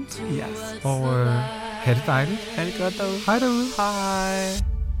Mind. Yes. Og have det dejligt. Ha' det godt derude. Hej derude. Hej.